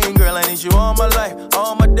queen. Girl, I need you all my life,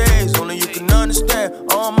 all my days. Only you can understand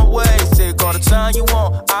all my ways. Take all the time you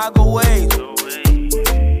want, I go wait.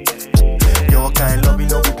 Your kind love, you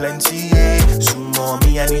know be plenty, yeah. So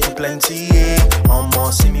mommy, I need you plenty, yeah.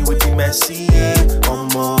 See me with the messy, yeah.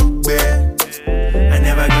 Babe. I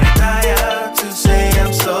never gonna tire to say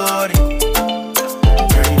I'm sorry.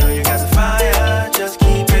 Girl, you know you got the fire, just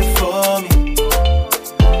keep it for me.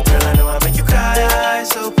 Girl, I know I make you cry,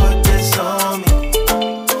 so put this on me.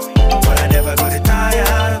 But I never gonna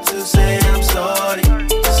tire to say I'm sorry,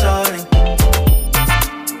 sorry.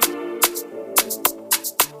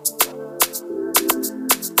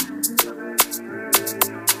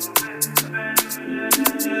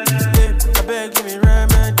 I beg, give me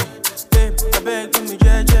remedy.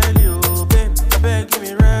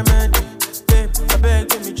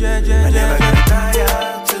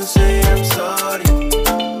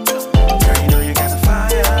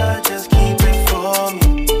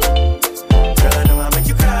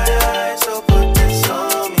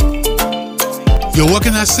 what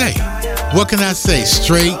can I say? What can I say?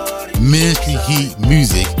 Straight Ministry Heat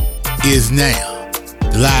music is now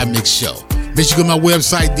the live mix show. Make sure you go to my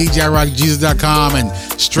website, DJRockJesus.com and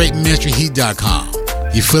StraightMinistryHeat.com.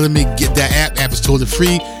 You feeling me? Get that app. App is totally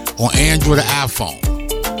free on Android or iPhone.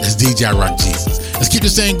 That's DJ Rock Jesus. Let's keep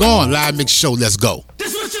this thing going. Live mix show. Let's go.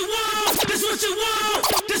 This what you want. This what you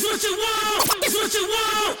want. This what you want. This what you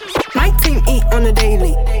want. My team eat on the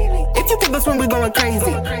daily. If you give us when we're going crazy,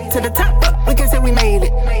 to the top up, we can say we made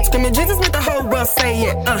it. Screaming Jesus, make the whole world say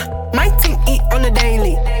it. My team eat on the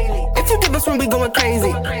daily. If you give us when we going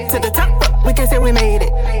crazy, to the top up, we can say we made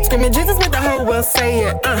it. Screaming Jesus, make the whole world say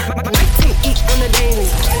it. My team eat on the daily.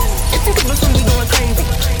 If you give us when we going crazy,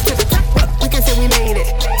 to the top up, we can say we made it.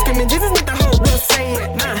 Screaming Jesus, make the whole world say it.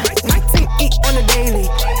 My team eat on the daily.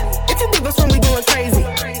 If you give us when we going crazy,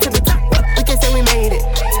 to the top up, we can say we made it.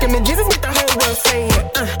 Screaming Jesus, make the whole world say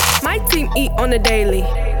it. My team eat on the daily.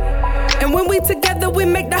 And when we together, we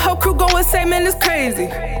make the whole crew go and say, man, it's crazy.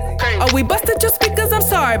 Oh, we busted your speakers, I'm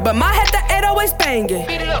sorry, but my head the 8 always banging.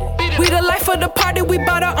 We the life of the party, we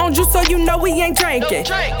bought our own juice, so you know we ain't drinking.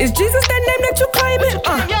 Is Jesus that name that you claiming?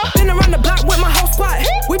 Been around the block with my whole squad.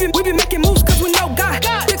 We be making moves cause we know God.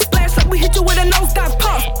 Big splash like we hit you with a nosedive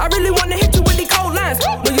pulse. I really wanna hit you with these cold lines.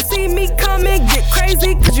 When you see me come and get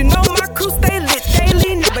crazy, cause you know my crew stay lit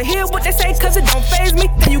daily. Never hear what they say cause it don't faze me.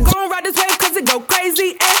 Then you gon' ride this wave cause it go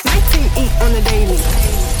crazy. My team eat on the daily.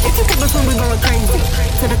 If you give us when we going crazy,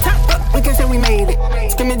 to the top up, we can say we made it.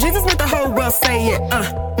 Screaming Jesus, make the whole world say it.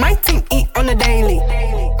 My team eat on the daily.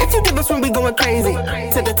 If you give us when we going crazy,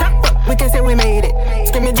 to the top up, we can say we made it.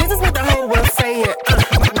 Screaming Jesus, make the whole world say it.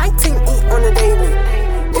 My team eat on the daily.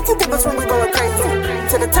 If you give us when we going crazy,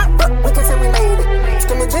 to the top up, we can say we made it.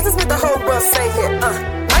 Screaming Jesus, make the whole world say it.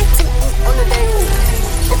 My team eat on the daily.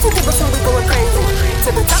 If you give us when we going crazy,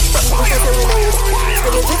 to the top up, we can say we made it.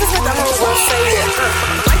 Screaming Jesus, make the whole world say it.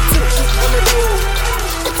 My team eat on the daily.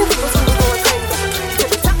 If you give us when we going crazy, to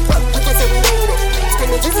the top up, we can say we made it.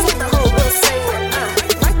 Screaming Jesus, make the whole world say it.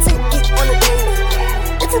 My team eat on the daily.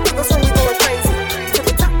 If you give us when we going crazy, to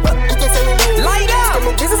the top up, we can say we made it. Light up.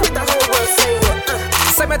 Screaming Jesus, make the whole world say it.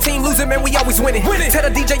 Say my team losing, man, we always winning. Tell the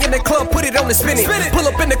DJ in the club, put it on the spinning. Pull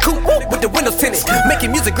up in the coupe with the windows tinted.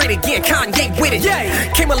 Making music great again, Kanye with it.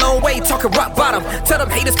 Came a long way, talking rock bottom. Tell them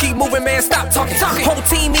haters keep moving, man, stop talking. Whole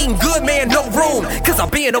team eating good, man, no room. Cause I'm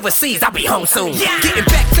being overseas, I'll be home soon. Getting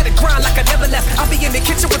back to the grind like I never left. I'll be in the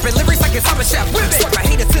kitchen whipping lyrics like it's I'm a chef. Swipe my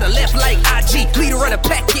haters to the left like IG. Leader of the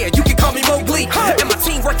pack, yeah, you can call me Mowgli. And my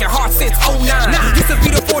team working hard since 09. Used to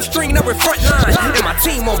be the 4th string number front line. And my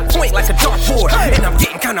team on point like a dartboard. And I'm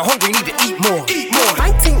getting kinda hungry, need to eat more.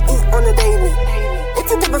 My team eat on the daily. If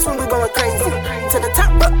you give us when we going crazy, to the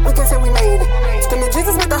top up, we can say we made it. Screaming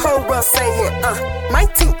Jesus, make the whole world say it. My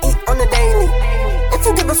team eat on the daily. If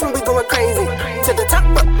you give us when we going crazy, to the top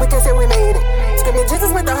up, we can say we made it. Screaming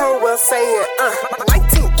Jesus, make the whole world say it. My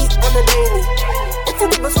team eat on the daily. If you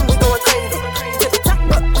give us when we going crazy, to the top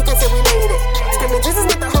up, we can say we made it. Screaming Jesus,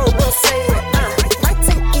 make the whole world say it. My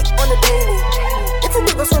team eat on the daily. If you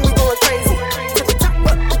give us when we going crazy, to the top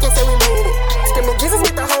up, we can say we made it. Screaming Jesus,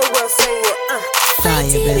 make the whole world say it.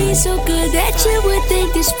 TV so good that you would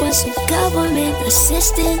think this was some government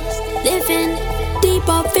assistant. Living deep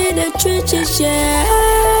up in the trenches, yeah.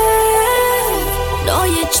 Know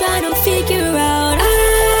you're trying to figure out.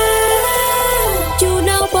 You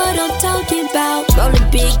know what I'm talking about. Rolling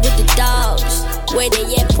big with the dogs. Where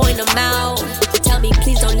they at, point them out. Tell me,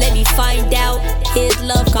 please don't let me find out. His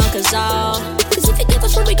love conquers all. Cause if you give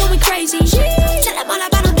us when we going crazy, tell them all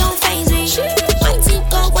about him, don't phase me. My team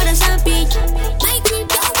go with a zombie. My team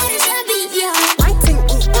go with a zombie, yeah. My team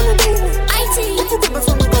eat on the daily. My team. If you give us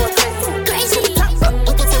when we going crazy, crazy. To the top up,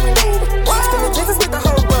 we can say we made it. Screaming Jesus, make the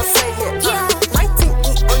whole world say it. Yeah. My team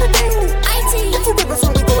eat on the daily. My team. If you give us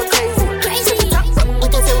when we going crazy, crazy. To the top up, we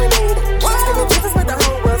can say we made it. Screaming Jesus, make the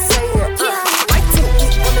whole world say it. My team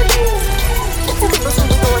eat on the daily. If you give us when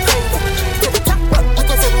we going crazy, to the top up, we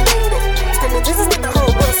can say we made it. Screaming Jesus, make the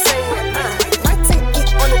whole world say it. My team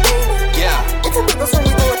eat on the daily. If you give us when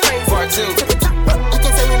we going crazy, to the top up, we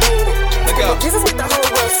can say we made it. Screaming Jesus, make the whole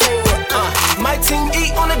world say it. My team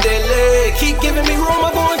eat on the daily. Keep giving me room,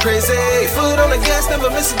 I'm going crazy. Foot on the gas, never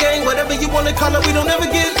miss a game. Whatever you wanna call it, we don't ever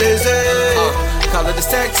get lazy. Call it a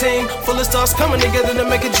stack team, full of stars coming together to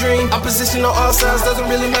make a dream. Opposition on all sides doesn't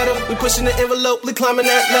really matter. We pushing the envelope, we climbing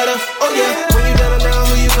that ladder. Oh yeah, when you down and down,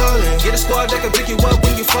 who you calling? Get a squad that can pick you up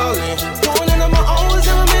when you falling. Going in on my own was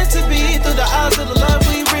never meant to be. Through the eyes of the love,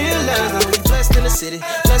 we realize that we play. blessed in the city,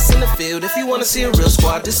 blessed in the field. If you wanna see a real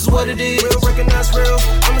squad, this is what it is. Real, recognize real.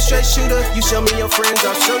 I'm a straight shooter. You show me your friends,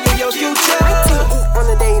 I'll show you your future. On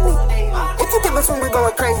the daily. If you give us when we're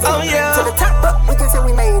going crazy. Oh yeah. To the top up, we can say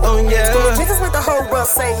we made it. Oh yeah. School of Jesus with the whole world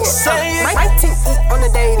saying it. Say it. My team on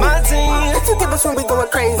the daily. My team. If you give us when we're going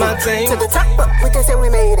crazy. My team. To the top up, we can say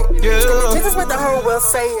we made it. Yeah. School of Jesus with the whole world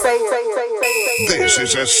saying it. This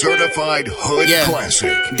is a certified hood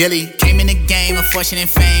classic. Dilly came in the game of fortune and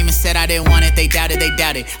fame and said I didn't want it. They doubted, they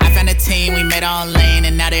doubted. I found a team, we made our own lane,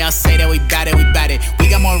 and now they all say that we bout it, we bout it. We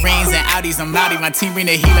got more rings than Audis, I'm Audi. My team bring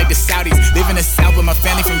the heat like the Saudis. Live in the South with my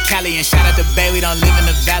family from Cali, and shout out to Bay, we don't live in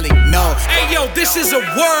the Valley. No. Hey yo, this is a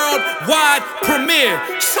worldwide premiere.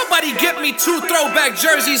 Somebody get me 2 throwback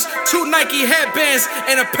jerseys, 2 Nike headbands,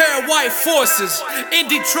 and a pair of white forces.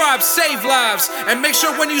 Indie Tribe save lives, and make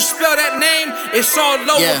sure when you spell that name, it's all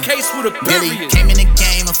lowercase with a period. Billy came in the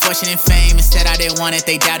game of fortune and fame and said I didn't want it.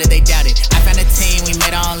 They doubted, they doubted. I found a team, we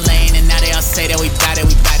made our own lane, and now they all say that we bout it,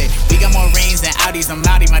 we bout it. We got more rings than Audis, I'm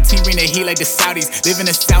Audi. My team bring the heat like the Saudis. Live in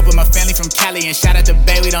the South with my family from Cali, and shout out to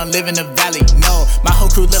Bay, we don't live in the Valley. No, my whole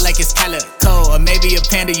crew look like it's Calico, or maybe a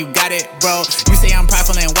panda. You got it, bro. You say I'm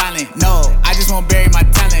prideful and wildin'. No, I just won't bury my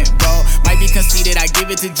talent, bro. Might be conceited, I give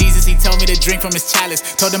it to Jesus. He told me to drink from his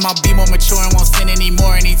chalice. Told him I'll be more mature and won't sin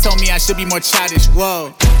anymore, and he told me I should be more childish.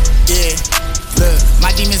 Whoa, yeah. Look, my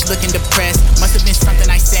demons looking depressed. Must have been something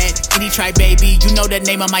I said. Indie Tribe, baby, you know the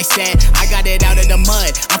name of my set. I got it out of the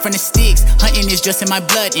mud. I'm from the sticks. Hunting is just in my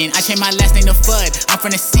blood, and I changed my last name to Fudd. I'm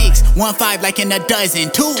from the 6, 1, 5, like in a dozen.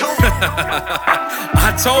 2.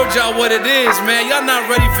 I told y'all what it is, man. Y'all not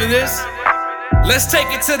ready for this. Let's take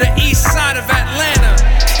it to the east side of Atlanta.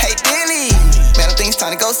 Hey, Dilly, man, I think it's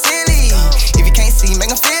time to go silly. If you can't see, make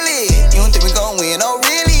them feel it. You don't think we gon' win, oh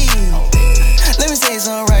really? Let me say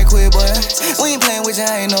something right quick, boy. We ain't playing with you,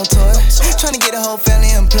 I ain't no toy. Tryna get a whole family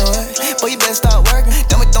employed. Boy, you better start working.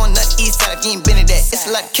 Don't be throwing nothing east side if you ain't been in that. It's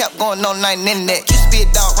a lot of cap going on night and internet. Used to be a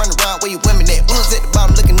dog running around where you women at. We was at the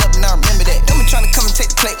bottom looking up and I remember that. Don't be tryna come and take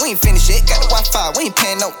the plate, we ain't finished yet. Got the Wi-Fi, we ain't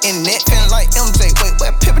paying no internet. Feeling like MJ, wait,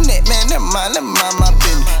 where pippin' at? Man, never mind my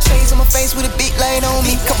business. Shades on my face with a big light on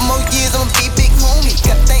me. Couple more years, I'ma be big homie.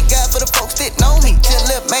 Gotta thank God for the folks that know me. Just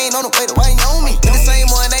left Maine on the way to Wyoming. The same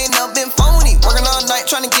one ain't never been phony. Working all night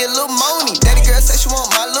trying to get a little money. Daddy girl said she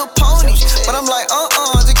want my little pony, but I'm like,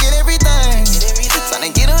 to get everything. Trying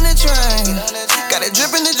to get on the train. Got it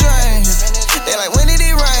drip in the drain. They like, when did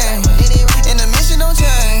it rain? And the mission don't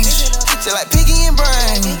change. Just like Piggy and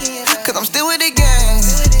Brain. Cause I'm still with the gang.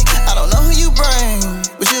 I don't know who you bring,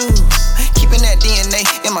 but you keeping that DNA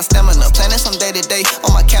in my stamina. Planning some day to day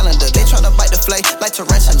on my calendar. They tryna bite the flake like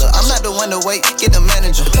tarantula. I'm not the one to wait, get the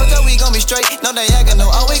manager. Told y'all we gon' be straight, no diagonal.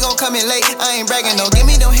 Oh, we gon' come in late, I ain't bragging no. Give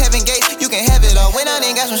me them heaven gates, you can have it all. When I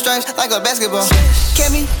ain't got some stripes like a basketball.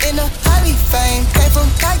 Kept me in the highly fame, came from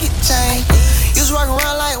pocket chain. Used to walk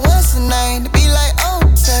around like what's the name? To be like,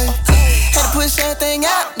 say. Had to push everything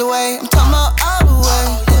out the way, I'm talking about all the way.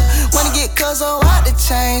 Wanna get Cuzzo out the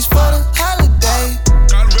change for the holiday.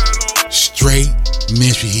 Straight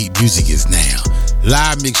ministry heat music is now.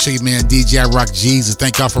 Live mix show you, man, DJ Rock Jesus.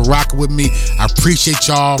 Thank y'all for rocking with me. I appreciate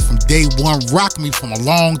y'all from day one, rocking me from a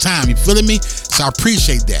long time. You feeling me? So I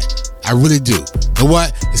appreciate that. I really do. You know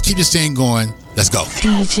what? Let's keep this thing going. Let's go.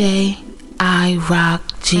 DJ I Rock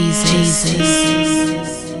Jesus.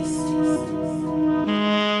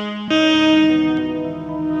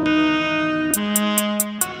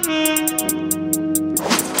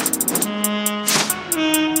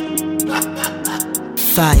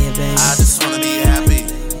 Fire, baby. I just wanna be happy.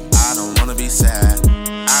 I don't wanna be sad.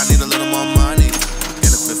 I need a little more money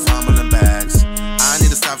and to quit fumbling bags. I need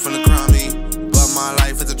to stop feeling crummy, but my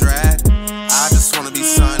life is a drag. I just wanna be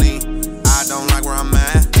sunny. I don't like where I'm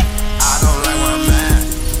at. I don't like where I'm at.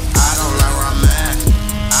 I don't like where I'm at.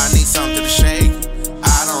 I need something to shake.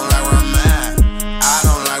 I don't like where I'm at. I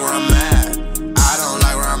don't like where I'm at. I don't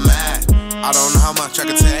like where I'm at. I don't know how much I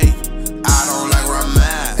can take. I don't like where I'm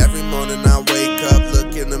at. Every morning I wake up,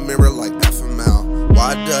 look in the mirror like FML.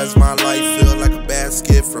 Why does my life feel like a bad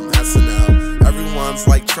skit from SNL? Everyone's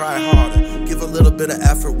like, try harder, give a little bit of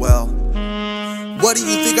effort, well. What do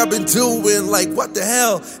you think I've been doing? Like, what the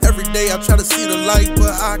hell? Every day I try to see the light,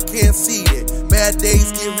 but I can't see it. Bad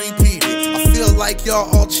days get repeated. I feel like y'all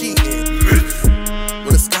all cheating.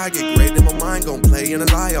 When the sky get gray, then my mind gon' play and a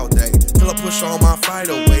lie all day. Till I push all my fight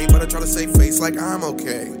away, but I try to save face like I'm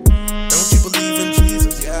okay. Don't you believe in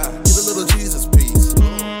Jesus? Yeah. Give a little Jesus peace.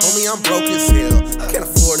 Homie, I'm broke as hell. I can't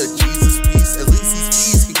afford a Jesus piece. At least these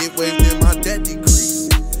fees can get waived and my debt decrease.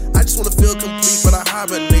 I just wanna feel complete, but I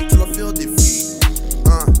hibernate till I feel defeat.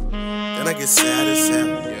 Then I get sad as hell.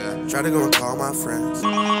 Yeah. Try to go and call my friends,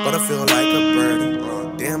 but I feel like a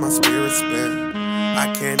burden. Damn, my spirit's spent.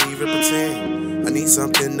 I can't even pretend. I need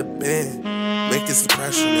something to bend. Make this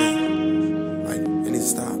depression end. Like, it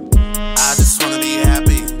needs to stop. I just wanna be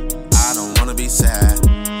happy. I don't wanna be sad.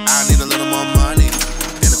 I need a little more money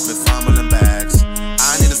and to quit fumbling bags.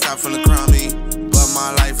 I need to stop feeling crummy, but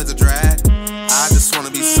my life is a drag. I just wanna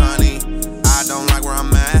be sunny. I don't like where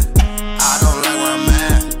I'm at. I don't like where I'm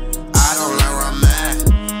at. I don't like where I'm at.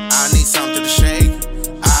 I need something to shake.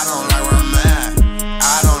 I don't like where I'm at.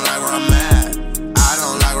 I don't like where I'm at. I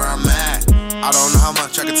don't like where I'm at. I don't know how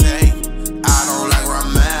much I can take. I don't like where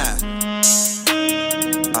I'm at.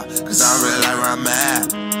 Cause I really like where I'm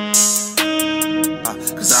at.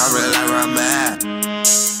 Cause I really like where I'm at.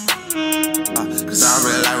 Cause I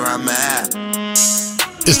really like where I'm at.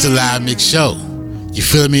 It's the Live Mix Show. You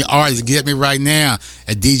feeling me? Artists, get me right now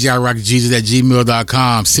at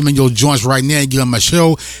DJRockJesus@gmail.com. Send me your joints right now and get on my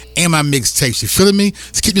show and my mixtapes. You feeling me?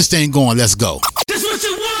 Let's keep this thing going. Let's go. This what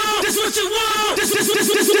you want. This what you want. This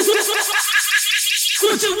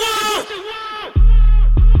what you want.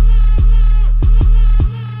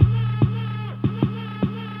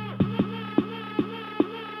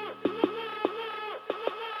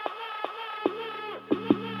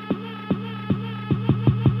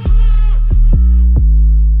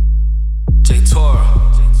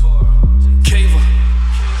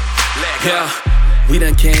 Yeah, we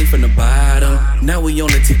done came from the bottom, now we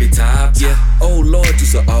on the tippy top, yeah. Oh Lord, you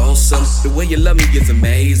so awesome, the way you love me is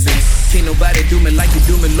amazing. Can't nobody do me like you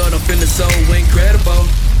do me, Lord, I'm feeling so incredible.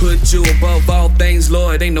 Put you above all things,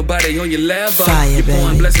 Lord, ain't nobody on your level. You're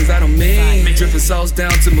pouring blessings out on me, dripping sauce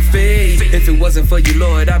down to my feet. If it wasn't for you,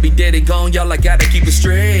 Lord, I'd be dead and gone, y'all, I gotta keep it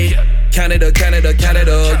straight. Canada, Canada,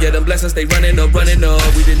 Canada, yeah, them blessings, they running up. We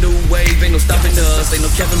the new wave, ain't no stopping us, ain't no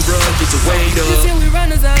Kevin Brugg, get your weight up. You see we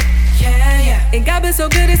runners up. Yeah, yeah. And God been so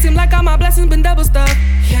good, it seem like all my blessings been double stuffed.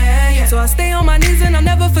 Yeah, yeah. So I stay on my knees and I'll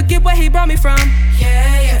never forget where he brought me from.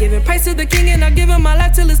 Yeah, yeah. Giving praise to the King and I give him my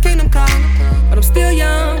life till his kingdom come. But I'm still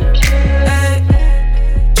young, ay.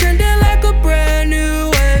 Trending like a brand new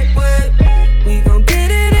way. We gon' get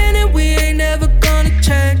it in and we ain't never gonna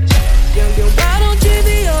change. Young, ride on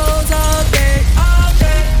GVOs all day.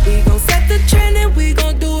 We gon' set the trend and we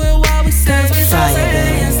gon' do it while we say. Cause we saucy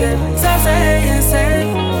and safe, saucy and safe.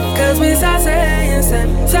 Cause we saucy and safe,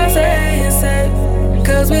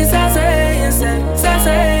 saucy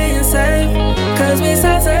and safe. Cause we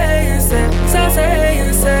saucy and safe, saucy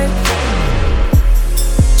and safe.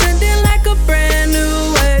 Trending like a brand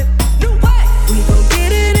new way. We gon'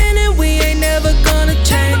 get it in and we ain't never gonna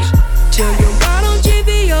change. Chill your ride on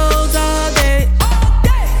GVOs all day.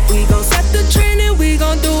 We gon' set the trend and we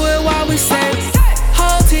gon' do it while we say.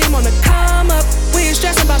 Whole team on the come up. We ain't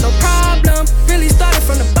stressing about no problem. Really started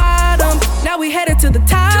from the bottom. Now we headed to the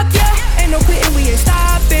top, yeah. Ain't no quitting, we ain't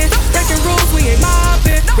stopping. Breaking rules, we ain't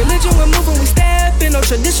mobbing. Religion, we're moving, we stepping. No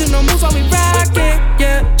traditional moves while we rocking,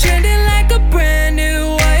 yeah. Trending like a brand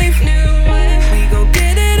new wave. We gon'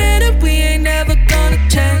 get it in and we ain't never gonna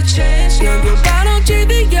change. Young, you ride on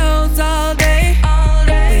GVOs all day.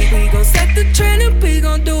 We gon' set the trend and we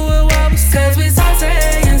gon' do it while we say. Cause we saucy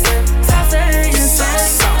and safe, saucy and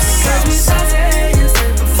safe. Cause we saucy and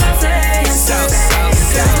safe, saucy and safe.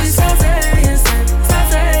 Cause we saucy and safe,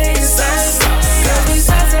 saucy and safe. Cause we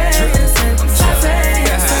saucy and safe, saucy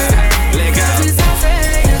and safe. Cause we saucy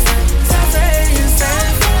and safe, saucy and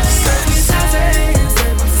safe. Cause we saucy and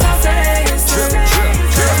safe, saucy and safe.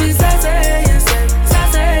 Cause we saucy and safe,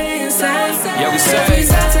 saucy and safe. Yeah, we say,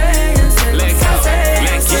 let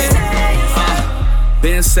get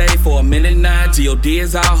been saved for a minute now. God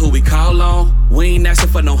is all who we call on. We ain't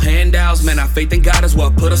asking for no handouts, man. Our faith in God is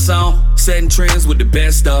what put us on. Setting trends with the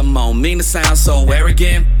best of them on. Mean to sound so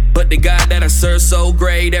arrogant, but the God that I serve so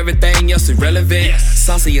great, everything else irrelevant.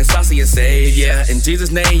 Saucy and save, yeah. In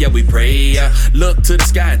Jesus' name, yeah, we pray, yeah. Look to the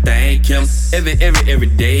sky and thank him every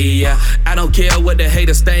day, yeah. I don't care what the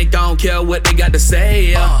haters think, I don't care what they got to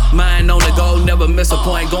say, yeah. Mine on the go, never miss a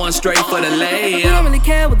point, going straight for the lay, We don't really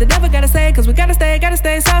care what the devil gotta say, cause we gotta stay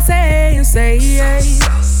saucy and say, yeah.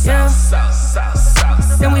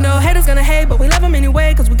 And we know haters gonna hate, but we love them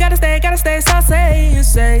anyway, cause we gotta stay saucy and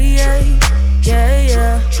say,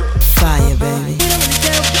 yeah. Fire, baby. We don't really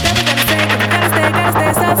care what the devil gotta say, cause we gotta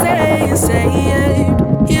stay saucy and say,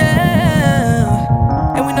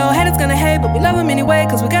 yeah. And we know haters gonna hate, but we love them anyway,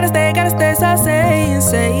 cause we gotta stay saucy and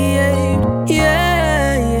say,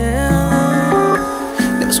 yeah.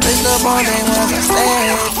 Never switched up on day ones, I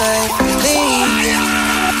stay faithfully.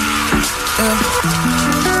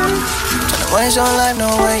 Tryna waste your life, no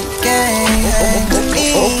way you can.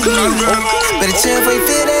 Better chill before you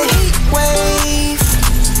feel that heat wave.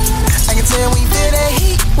 tell we feel that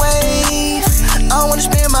heat wave. I don't wanna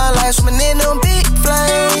spend my life swimming in them big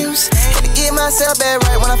flames. Had to get myself back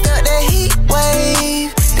right when I felt that heat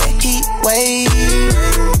wave. That heat wave.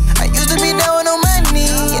 I used to be down with no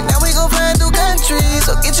money, and now we gon' flying through countries.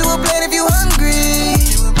 So get you a plate if you hungry.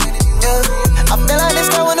 Yeah, I feel like this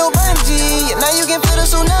guy with no bungee, and now you can feel the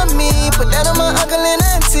tsunami. Put that on my uncle and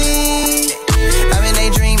auntie. I've been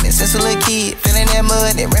daydreaming since a little kid, feeling that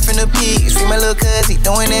mud, that rap from the pigs. Free my little cuz, he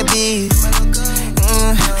throwing that beat.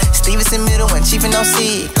 Stevenson middle and chief and no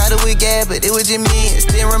seed. Thought it was Gab, but it was just me. And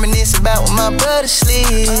still reminisce about when my brother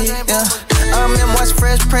sleep. Yeah. I remember watching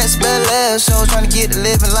Fresh Prince Bel-Air shows, trying to get to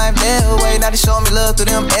living life that way. Now they showing me love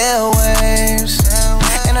through them airwaves.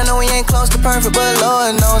 And I know we ain't close to perfect, but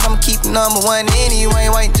Lord knows I'ma keep the number one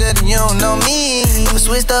anyway. White judge, you don't know me. If we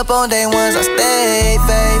switched up on day ones, I stayed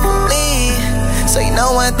faithfully. So you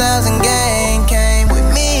know 1,000 gang came with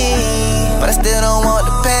me, but I still don't want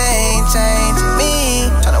the pain changing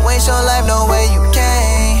me. Tryna waste your life, no way you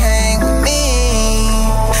can't hang with me.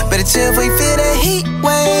 Better chill before you feel that heat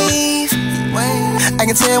wave. I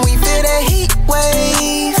can tell when you feel that heat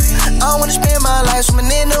wave. I don't wanna spend my life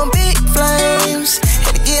swimming in them big flames.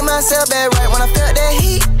 Had to get myself back right when I felt that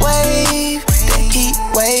heat wave. That heat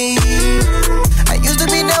wave. I used to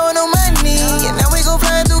be down with no money, and now we gon'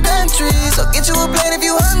 flying through countries. So get you a plate if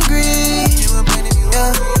you hungry. Yeah,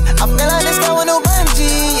 I feel like this guy with no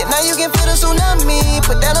bungee, and now you can feel the tsunami.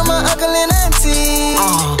 Put that on my uncle and auntie.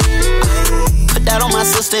 Put that on my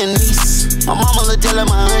sister and niece. My mama look just like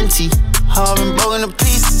my auntie. All been broken to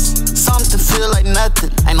pieces. Something feel like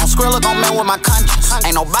nothing. Ain't no squirrel gon' mess with my conscience.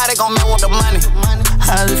 Ain't nobody gon' mess with the money.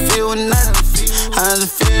 How does it feel with nothing? How does it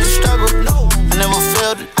feel to struggle? I never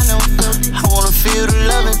felt it. I wanna feel the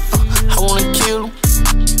loving. I wanna kill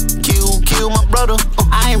my brother.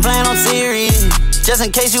 I ain't playing on serious, just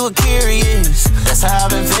in case you were curious. That's how I've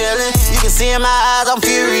been feeling. You can see in my eyes I'm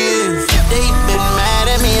furious. They been mad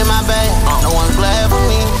at me in my bed. No one's glad for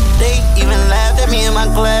me. They even laughed at me in my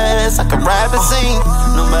class. I could rap and sing.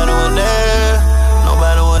 Nobody was there.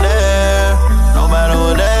 Nobody was there. Nobody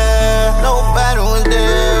was there. Nobody was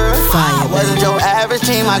there. I wasn't your average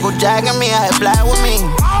team. Michael Jackson me, I had black with me.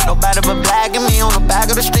 Nobody but black in me on the back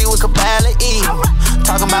of the street with Cabela E.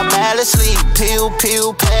 Talking about ballad sleep, pill,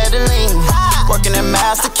 pedaling. Working at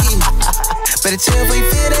Master Key. Better chill when you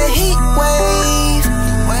feel that heat wave.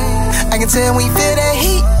 I can tell when you feel that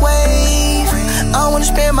heat wave. I don't wanna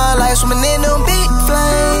spend my life swimming in them big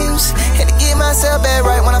flames. Had to get myself back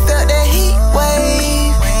right when I felt that heat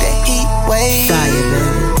wave. That heat wave. Fire,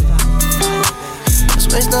 baby.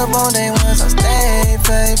 Switched up on day ones, I stayed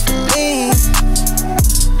faithfully.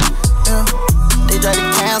 Yeah. They try to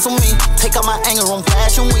cancel me, take out my anger on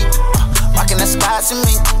Fashion Week. Rockin' that Scotch in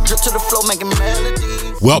me, drip to the flow, making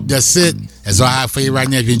melodies. Well, that's it. That's all I have for you right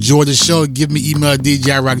now. If you enjoyed the show, give me email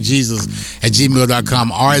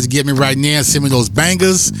djrockjesus@gmail.com. Always get me right now. Send me those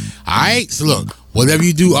bangers. All right? So look, whatever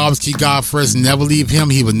you do, always keep God first. Never leave him.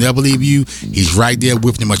 He will never leave you. He's right there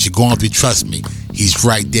with you. What you're going through, trust me. He's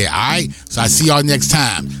right there. All right? So I see y'all next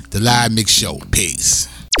time. The Live Mix Show. Peace.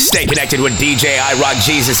 Stay connected with DJ I Rock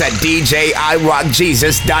Jesus at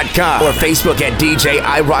DJIRockJesus.com or Facebook at DJ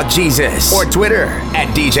I Rock Jesus or Twitter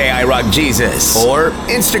at DJ I Rock Jesus or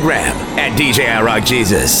Instagram at DJ I Rock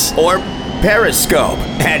Jesus or Periscope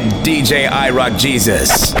at DJ I Rock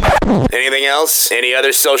Jesus. Anything else? Any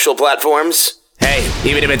other social platforms? Hey,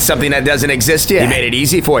 even if it's something that doesn't exist yet, he made it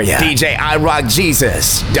easy for you.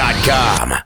 DJIRockJesus.com.